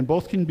way, and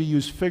both can be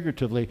used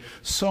figuratively.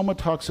 Soma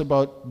talks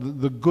about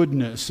the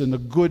goodness and the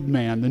good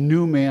man, the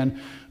new man,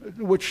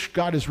 which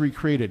God has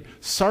recreated.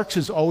 Sarx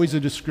is always a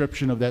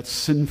description of that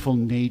sinful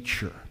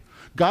nature.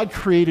 God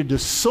created the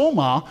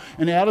soma,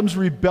 and Adam's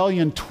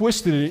rebellion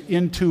twisted it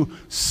into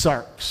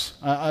sarx.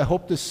 I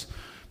hope this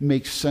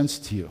makes sense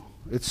to you.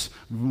 It's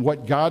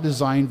what God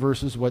designed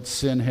versus what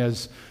sin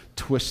has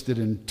twisted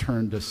and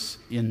turned us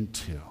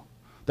into.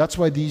 That's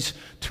why these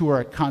two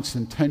are at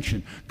constant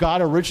tension.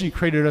 God originally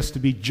created us to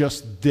be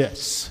just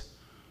this.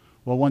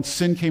 Well, once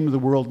sin came into the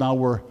world, now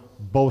we're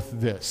both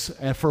this.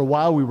 And for a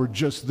while we were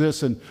just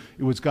this, and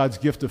it was God's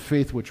gift of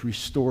faith which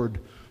restored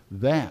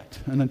that.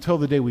 And until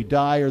the day we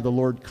die or the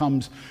Lord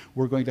comes,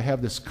 we're going to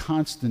have this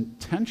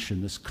constant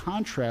tension, this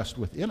contrast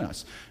within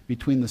us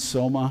between the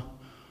soma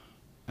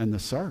and the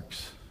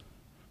sarx,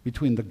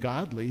 between the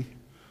godly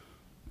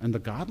and the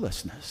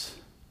godlessness.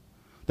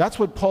 That's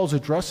what Paul's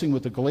addressing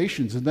with the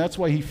Galatians, and that's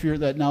why he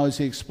feared that now as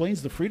he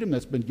explains the freedom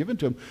that's been given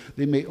to him,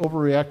 they may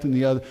overreact in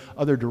the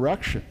other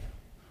direction.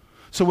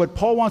 So what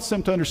Paul wants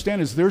them to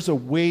understand is there's a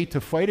way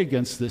to fight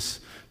against this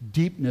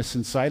deepness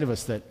inside of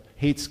us that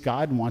hates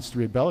God and wants to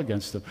rebel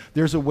against him.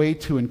 There's a way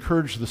to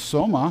encourage the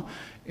soma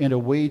and a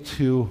way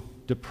to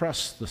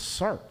depress the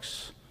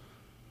sarx.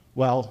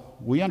 Well,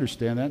 we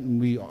understand that,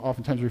 and we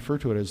oftentimes refer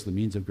to it as the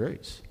means of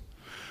grace.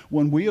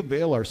 When we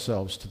avail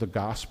ourselves to the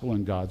gospel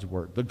and God's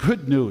word, the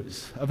good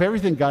news of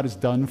everything God has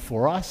done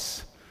for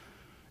us,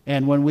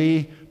 and when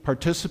we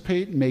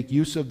participate and make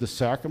use of the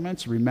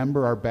sacraments,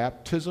 remember our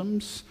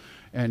baptisms,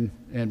 and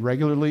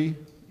regularly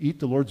eat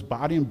the Lord's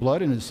body and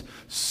blood in his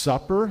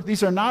supper.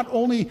 These are not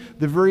only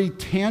the very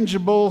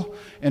tangible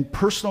and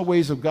personal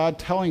ways of God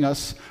telling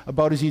us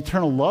about his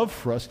eternal love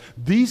for us,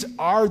 these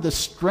are the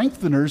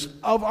strengtheners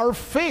of our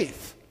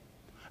faith.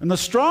 And the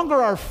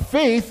stronger our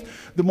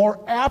faith, the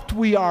more apt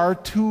we are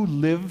to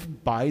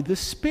live by the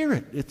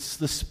Spirit. It's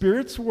the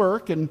Spirit's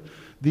work, and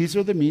these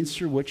are the means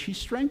through which he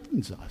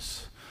strengthens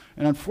us.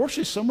 And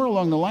unfortunately, somewhere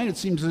along the line, it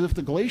seems as if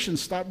the Galatians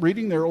stopped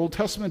reading their Old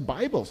Testament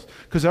Bibles,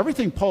 because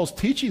everything Paul's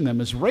teaching them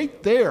is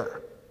right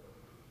there.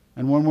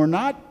 And when we're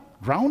not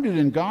grounded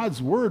in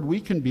God's Word, we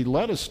can be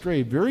led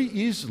astray very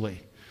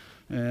easily.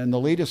 And the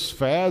latest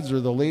fads or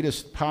the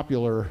latest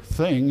popular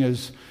thing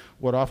is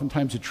what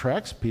oftentimes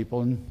attracts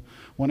people. And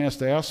one has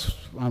to ask,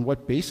 on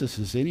what basis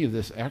is any of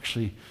this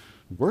actually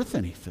worth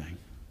anything?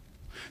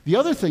 The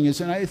other thing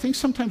is, and I think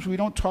sometimes we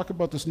don't talk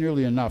about this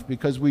nearly enough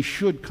because we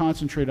should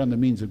concentrate on the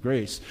means of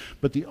grace,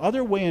 but the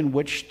other way in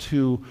which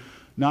to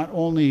not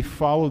only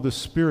follow the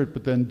Spirit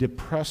but then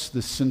depress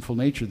this sinful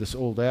nature, this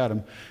old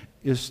Adam,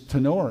 is to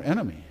know our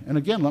enemy. And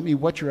again, let me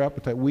whet your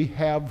appetite. We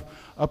have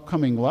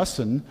upcoming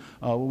lesson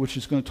which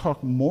is going to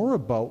talk more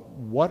about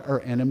what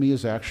our enemy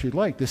is actually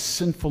like, this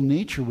sinful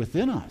nature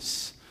within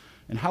us,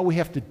 and how we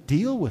have to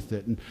deal with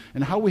it,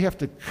 and how we have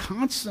to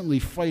constantly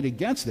fight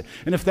against it.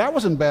 And if that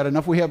wasn't bad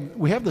enough, we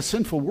have the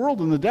sinful world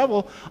and the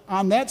devil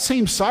on that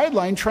same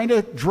sideline trying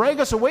to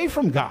drag us away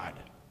from God.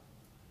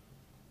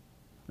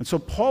 And so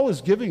Paul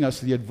is giving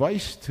us the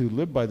advice to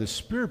live by the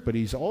Spirit, but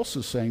he's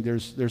also saying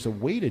there's a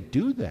way to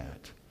do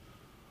that.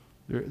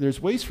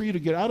 There's ways for you to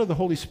get out of the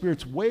Holy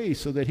Spirit's way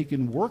so that he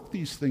can work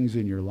these things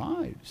in your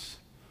lives.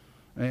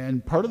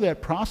 And part of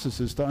that process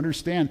is to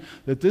understand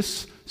that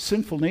this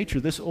sinful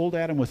nature, this old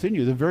Adam within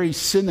you, the very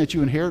sin that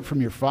you inherit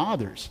from your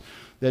fathers,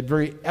 that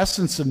very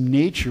essence of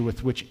nature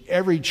with which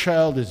every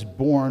child is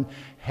born,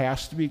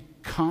 has to be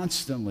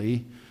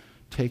constantly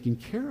taken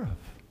care of.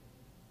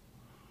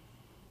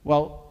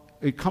 Well,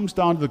 it comes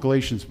down to the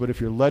Galatians, but if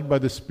you're led by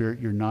the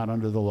Spirit, you're not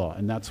under the law.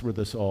 And that's where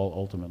this all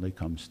ultimately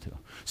comes to.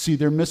 See,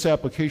 their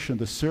misapplication of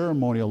the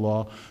ceremonial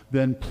law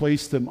then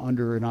placed them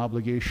under an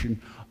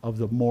obligation of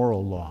the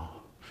moral law.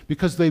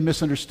 Because they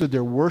misunderstood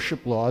their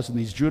worship laws, and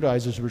these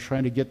Judaizers were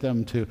trying to get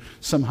them to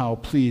somehow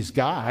please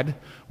God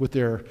with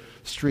their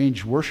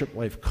strange worship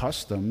life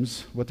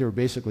customs, what they were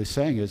basically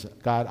saying is,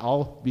 God,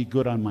 I'll be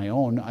good on my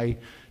own. I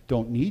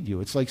don't need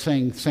you. It's like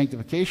saying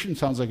sanctification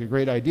sounds like a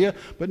great idea,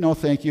 but no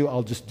thank you,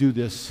 I'll just do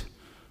this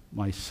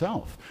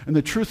myself. And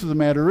the truth of the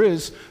matter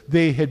is,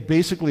 they had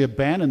basically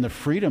abandoned the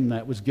freedom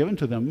that was given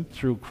to them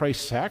through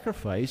Christ's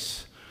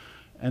sacrifice,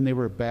 and they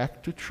were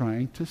back to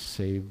trying to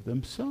save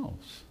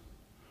themselves.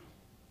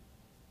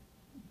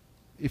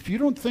 If you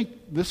don't think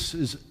this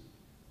is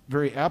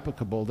very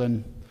applicable,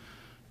 then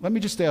let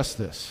me just ask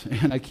this.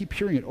 And I keep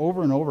hearing it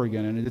over and over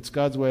again, and it's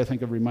God's way, I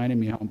think, of reminding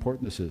me how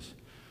important this is.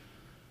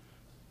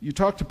 You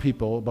talk to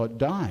people about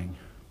dying,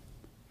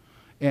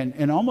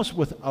 and almost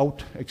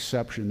without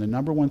exception, the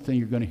number one thing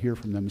you're going to hear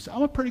from them is,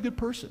 I'm a pretty good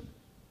person.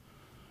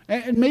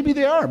 And maybe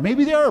they are.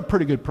 Maybe they are a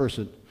pretty good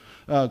person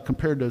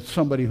compared to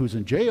somebody who's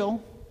in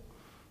jail.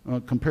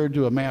 Compared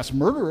to a mass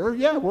murderer,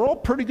 yeah, we're all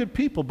pretty good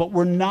people, but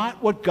we're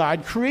not what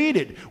God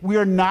created. We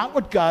are not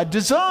what God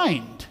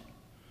designed.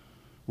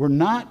 We're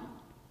not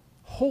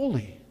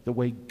holy the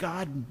way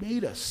God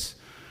made us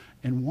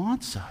and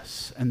wants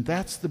us. And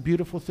that's the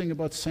beautiful thing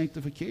about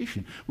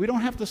sanctification. We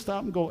don't have to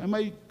stop and go, am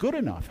I good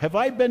enough? Have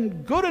I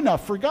been good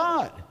enough for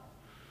God?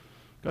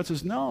 God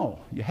says, no,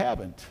 you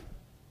haven't,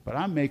 but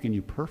I'm making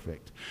you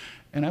perfect.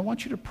 And I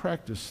want you to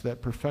practice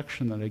that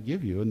perfection that I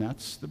give you, and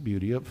that's the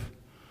beauty of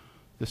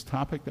this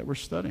topic that we're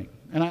studying.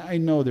 And I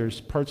know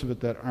there's parts of it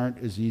that aren't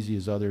as easy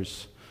as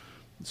others,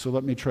 so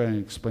let me try and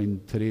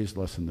explain today's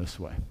lesson this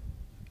way.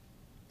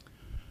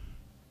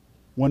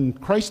 When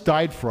Christ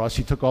died for us,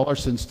 he took all our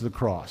sins to the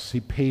cross. He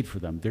paid for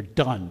them. They're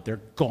done.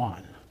 They're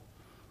gone.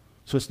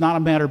 So it's not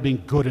a matter of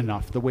being good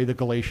enough the way the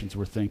Galatians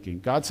were thinking.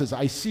 God says,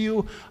 I see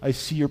you. I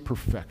see your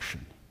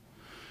perfection.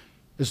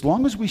 As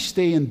long as we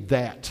stay in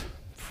that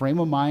frame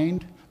of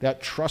mind, that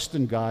trust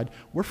in God,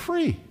 we're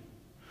free.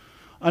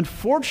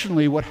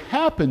 Unfortunately, what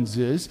happens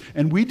is,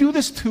 and we do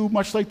this too,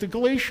 much like the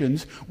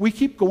Galatians, we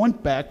keep going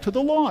back to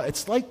the law.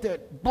 It's like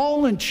that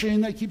ball and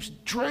chain that keeps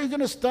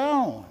dragging us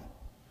down.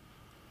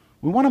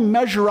 We want to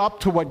measure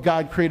up to what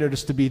God created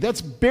us to be. That's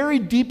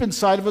buried deep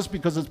inside of us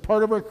because it's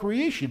part of our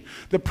creation.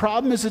 The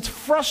problem is it's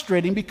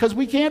frustrating because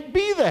we can't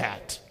be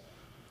that.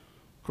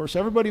 Of course,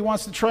 everybody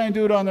wants to try and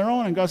do it on their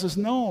own, and God says,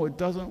 no, it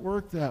doesn't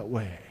work that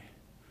way.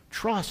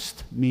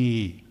 Trust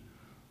me.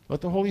 Let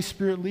the Holy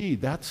Spirit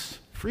lead. That's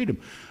freedom.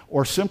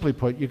 Or simply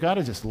put, you got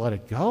to just let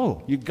it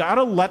go. You got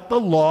to let the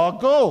law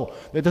go.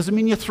 That doesn't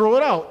mean you throw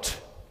it out.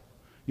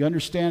 You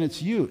understand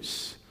its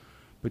use,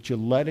 but you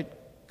let it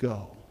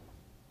go.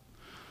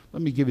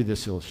 Let me give you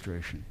this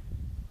illustration.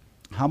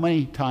 How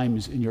many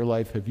times in your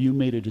life have you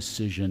made a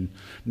decision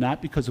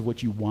not because of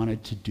what you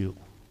wanted to do,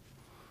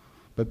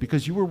 but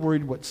because you were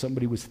worried what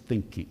somebody was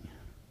thinking?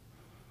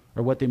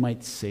 or what they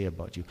might say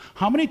about you?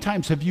 How many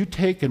times have you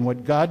taken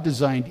what God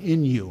designed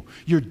in you,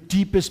 your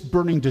deepest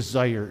burning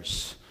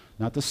desires,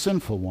 not the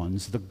sinful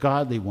ones, the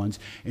godly ones,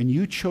 and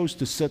you chose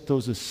to set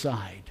those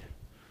aside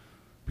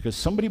because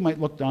somebody might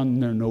look down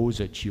their nose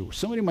at you.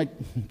 Somebody might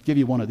give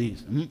you one of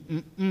these.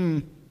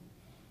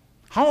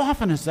 How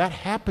often has that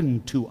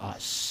happened to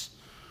us?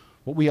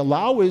 What we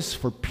allow is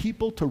for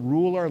people to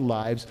rule our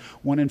lives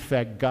when in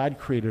fact God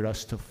created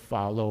us to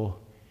follow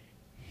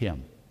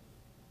Him.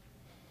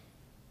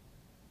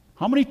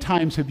 How many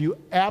times have you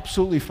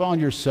absolutely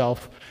found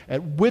yourself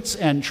at wit's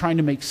end trying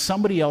to make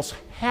somebody else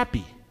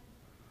happy?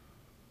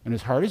 And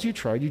as hard as you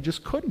tried, you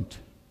just couldn't.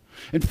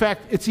 In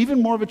fact, it's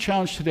even more of a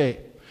challenge today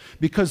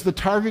because the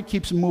target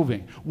keeps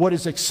moving. What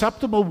is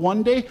acceptable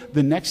one day,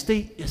 the next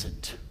day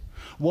isn't.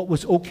 What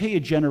was okay a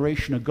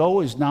generation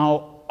ago is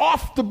now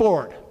off the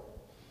board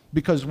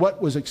because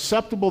what was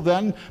acceptable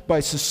then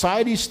by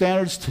society's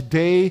standards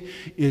today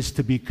is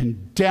to be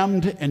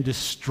condemned and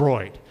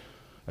destroyed.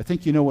 I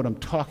think you know what I'm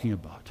talking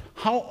about.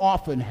 How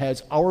often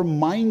has our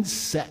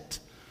mindset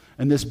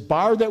and this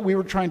bar that we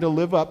were trying to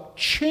live up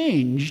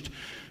changed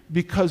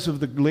because of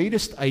the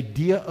latest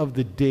idea of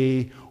the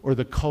day or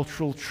the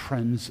cultural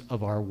trends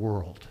of our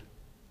world?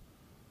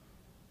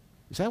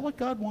 Is that what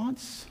God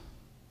wants?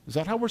 Is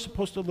that how we're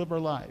supposed to live our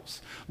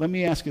lives? Let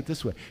me ask it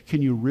this way.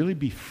 Can you really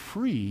be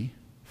free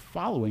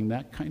following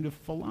that kind of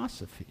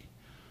philosophy?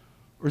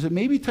 Or is it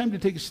maybe time to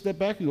take a step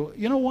back and go,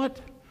 you know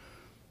what?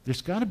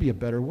 There's got to be a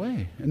better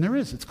way. And there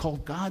is. It's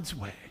called God's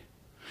way.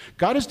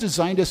 God has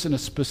designed us in a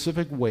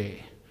specific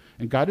way.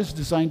 And God has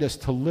designed us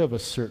to live a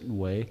certain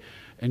way.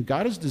 And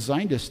God has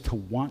designed us to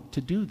want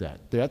to do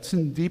that. That's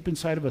deep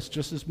inside of us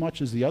just as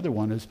much as the other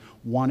one is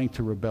wanting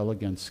to rebel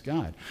against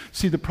God.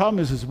 See, the problem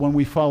is when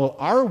we follow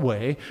our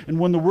way and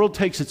when the world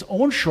takes its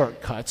own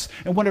shortcuts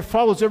and when it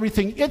follows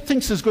everything it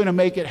thinks is going to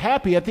make it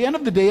happy, at the end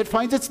of the day it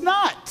finds it's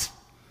not.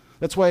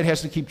 That's why it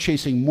has to keep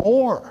chasing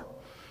more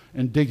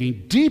and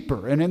digging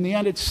deeper. And in the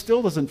end, it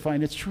still doesn't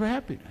find its true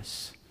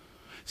happiness.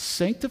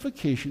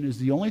 Sanctification is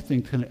the only thing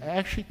that can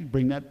actually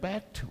bring that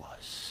back to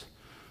us.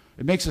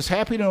 It makes us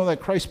happy to know that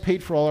Christ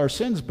paid for all our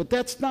sins, but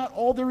that's not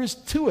all there is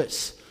to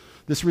us,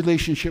 this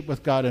relationship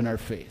with God and our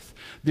faith.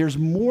 There's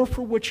more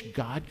for which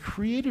God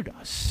created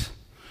us.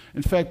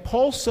 In fact,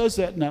 Paul says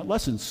that in that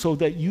lesson, so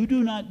that you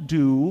do not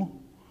do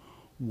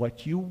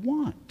what you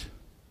want.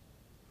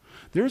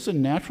 There's a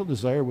natural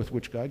desire with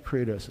which God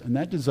created us, and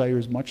that desire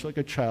is much like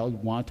a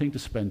child wanting to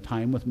spend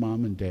time with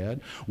mom and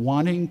dad,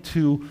 wanting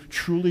to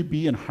truly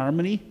be in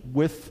harmony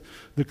with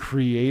the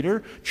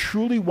Creator,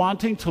 truly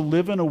wanting to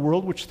live in a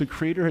world which the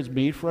Creator has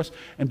made for us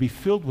and be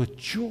filled with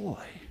joy.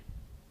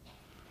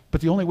 But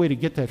the only way to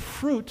get that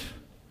fruit,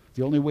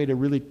 the only way to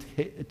really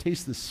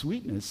taste the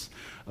sweetness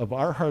of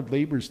our hard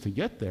labors to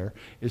get there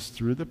is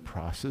through the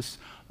process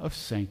of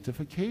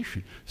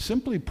sanctification.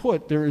 Simply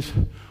put, there is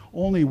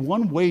only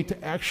one way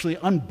to actually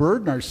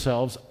unburden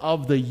ourselves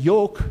of the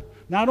yoke,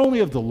 not only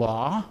of the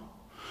law,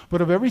 but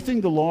of everything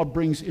the law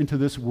brings into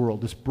this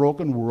world, this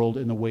broken world,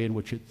 in the way in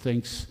which it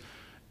thinks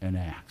and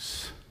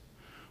acts.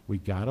 We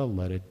gotta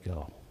let it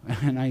go.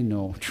 And I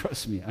know,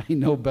 trust me, I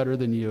know better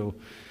than you,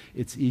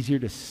 it's easier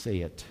to say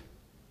it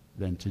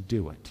than to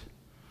do it.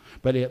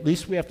 But at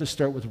least we have to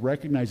start with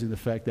recognizing the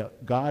fact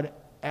that God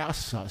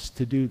asks us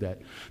to do that,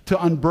 to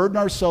unburden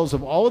ourselves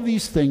of all of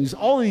these things,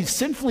 all of these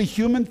sinfully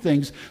human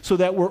things, so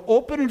that we're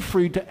open and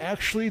free to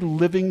actually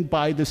living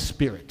by the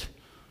Spirit.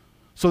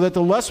 So that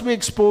the less we're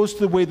exposed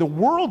to the way the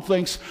world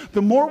thinks,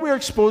 the more we're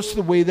exposed to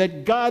the way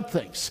that God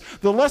thinks.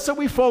 The less that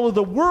we follow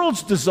the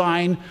world's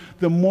design,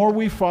 the more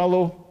we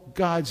follow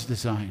God's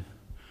design.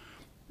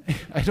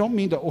 I don't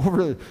mean to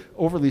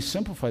overly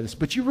simplify this,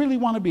 but you really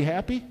want to be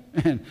happy?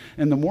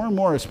 And the more and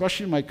more,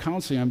 especially in my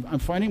counseling, I'm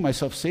finding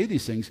myself say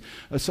these things.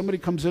 Somebody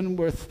comes in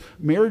with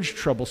marriage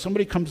trouble.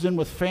 Somebody comes in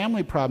with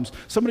family problems.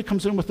 Somebody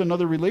comes in with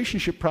another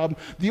relationship problem.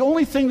 The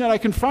only thing that I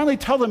can finally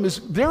tell them is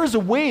there is a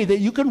way that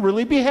you can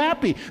really be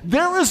happy.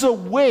 There is a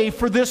way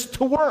for this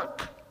to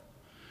work.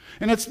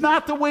 And it's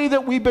not the way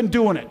that we've been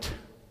doing it.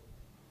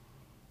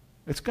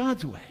 It's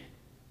God's way.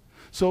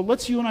 So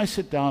let's you and I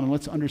sit down and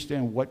let's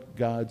understand what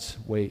God's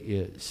way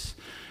is.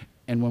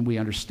 And when we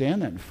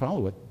understand that and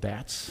follow it,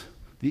 that's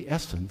the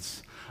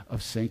essence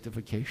of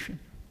sanctification.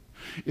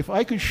 If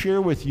I could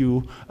share with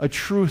you a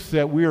truth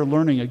that we are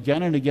learning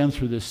again and again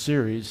through this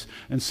series,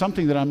 and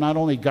something that I'm not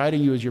only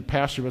guiding you as your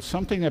pastor, but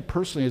something that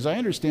personally, as I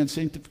understand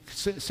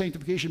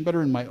sanctification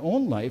better in my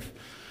own life,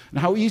 and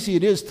how easy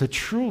it is to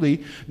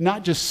truly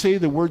not just say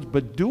the words,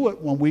 but do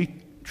it when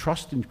we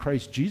trust in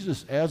Christ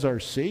Jesus as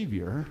our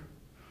Savior.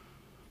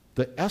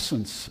 The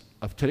essence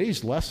of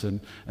today's lesson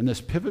and this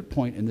pivot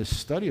point in this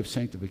study of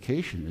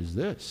sanctification is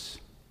this.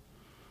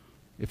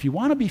 If you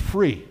want to be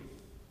free,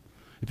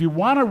 if you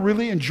want to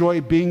really enjoy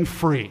being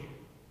free,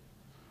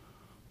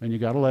 then you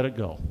got to let it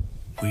go.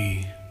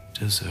 We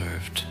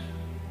deserved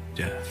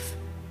death,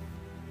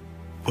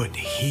 but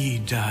He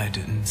died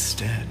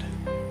instead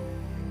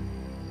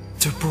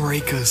to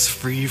break us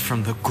free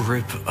from the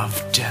grip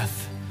of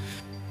death,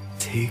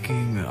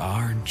 taking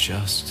our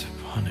just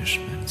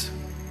punishment.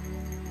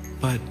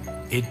 But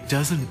it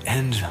doesn't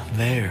end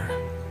there.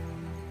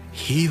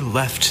 He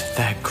left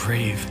that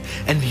grave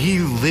and he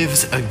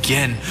lives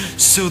again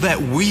so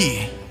that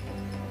we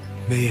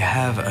may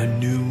have a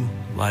new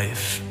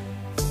life.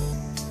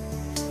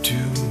 Do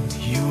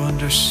you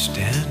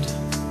understand?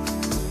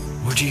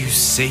 Or do you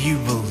say you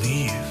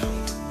believe?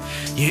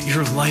 Yet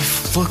your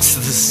life looks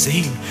the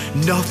same.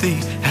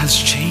 Nothing has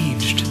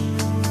changed.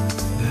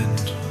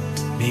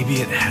 Then maybe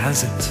it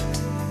hasn't.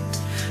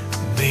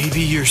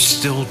 Maybe you're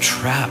still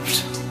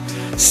trapped,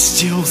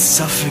 still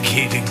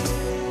suffocating.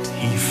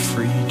 He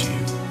freed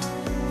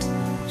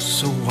you.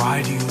 So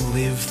why do you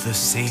live the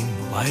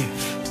same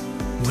life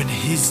when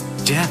his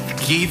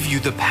death gave you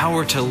the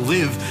power to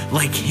live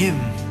like him?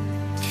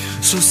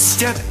 So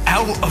step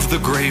out of the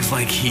grave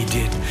like he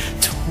did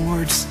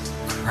towards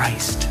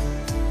Christ,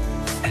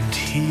 and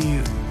he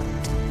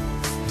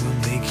will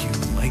make you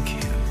like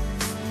him,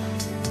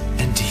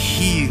 and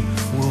he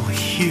will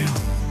heal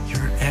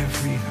your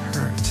every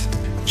hurt,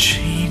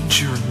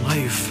 change your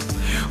life,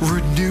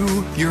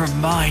 renew your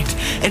mind,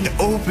 and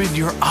open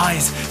your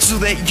eyes so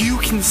that you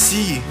can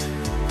see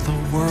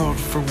the world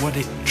for what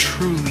it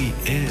truly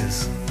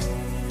is.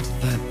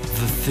 That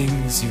the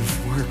things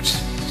you've worked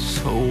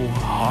so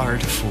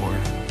hard for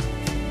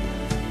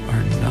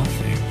are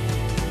nothing,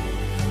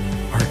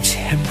 are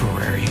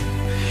temporary,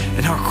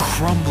 and are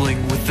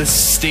crumbling with the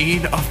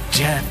stain of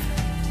death.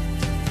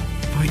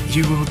 But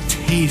you will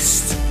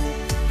taste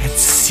and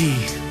see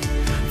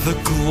the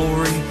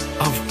glory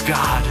of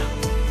God.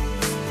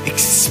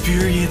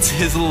 Experience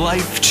his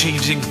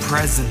life-changing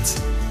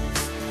presence.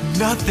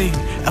 Nothing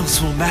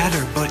else will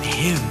matter but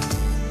him.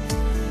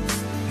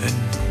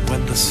 And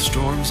when the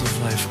storms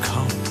of life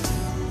come,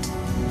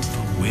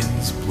 the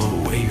winds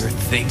blow away your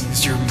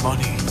things, your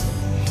money,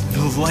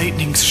 the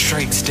lightning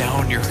strikes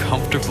down your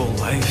comfortable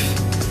life,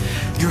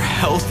 your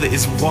health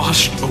is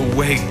washed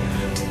away,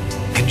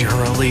 and your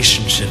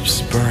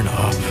relationships burn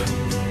up.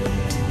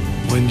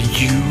 When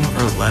you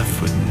are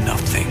left with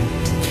nothing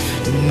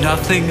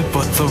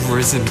but the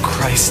risen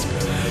Christ,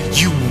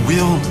 you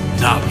will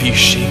not be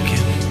shaken.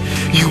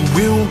 You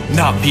will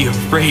not be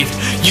afraid.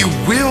 You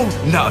will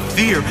not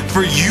fear,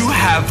 for you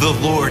have the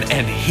Lord,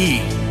 and he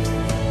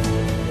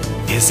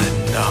is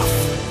enough.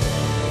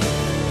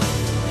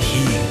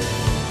 He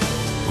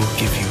will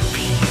give you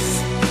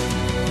peace,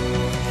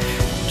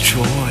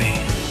 joy,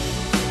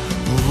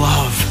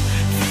 love,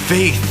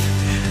 faith,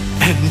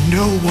 and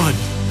no one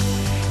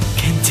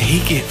can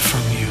take it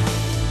from you.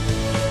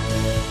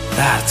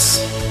 That's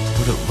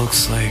what it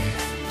looks like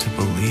to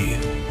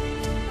believe.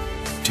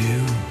 Do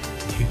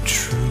you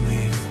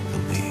truly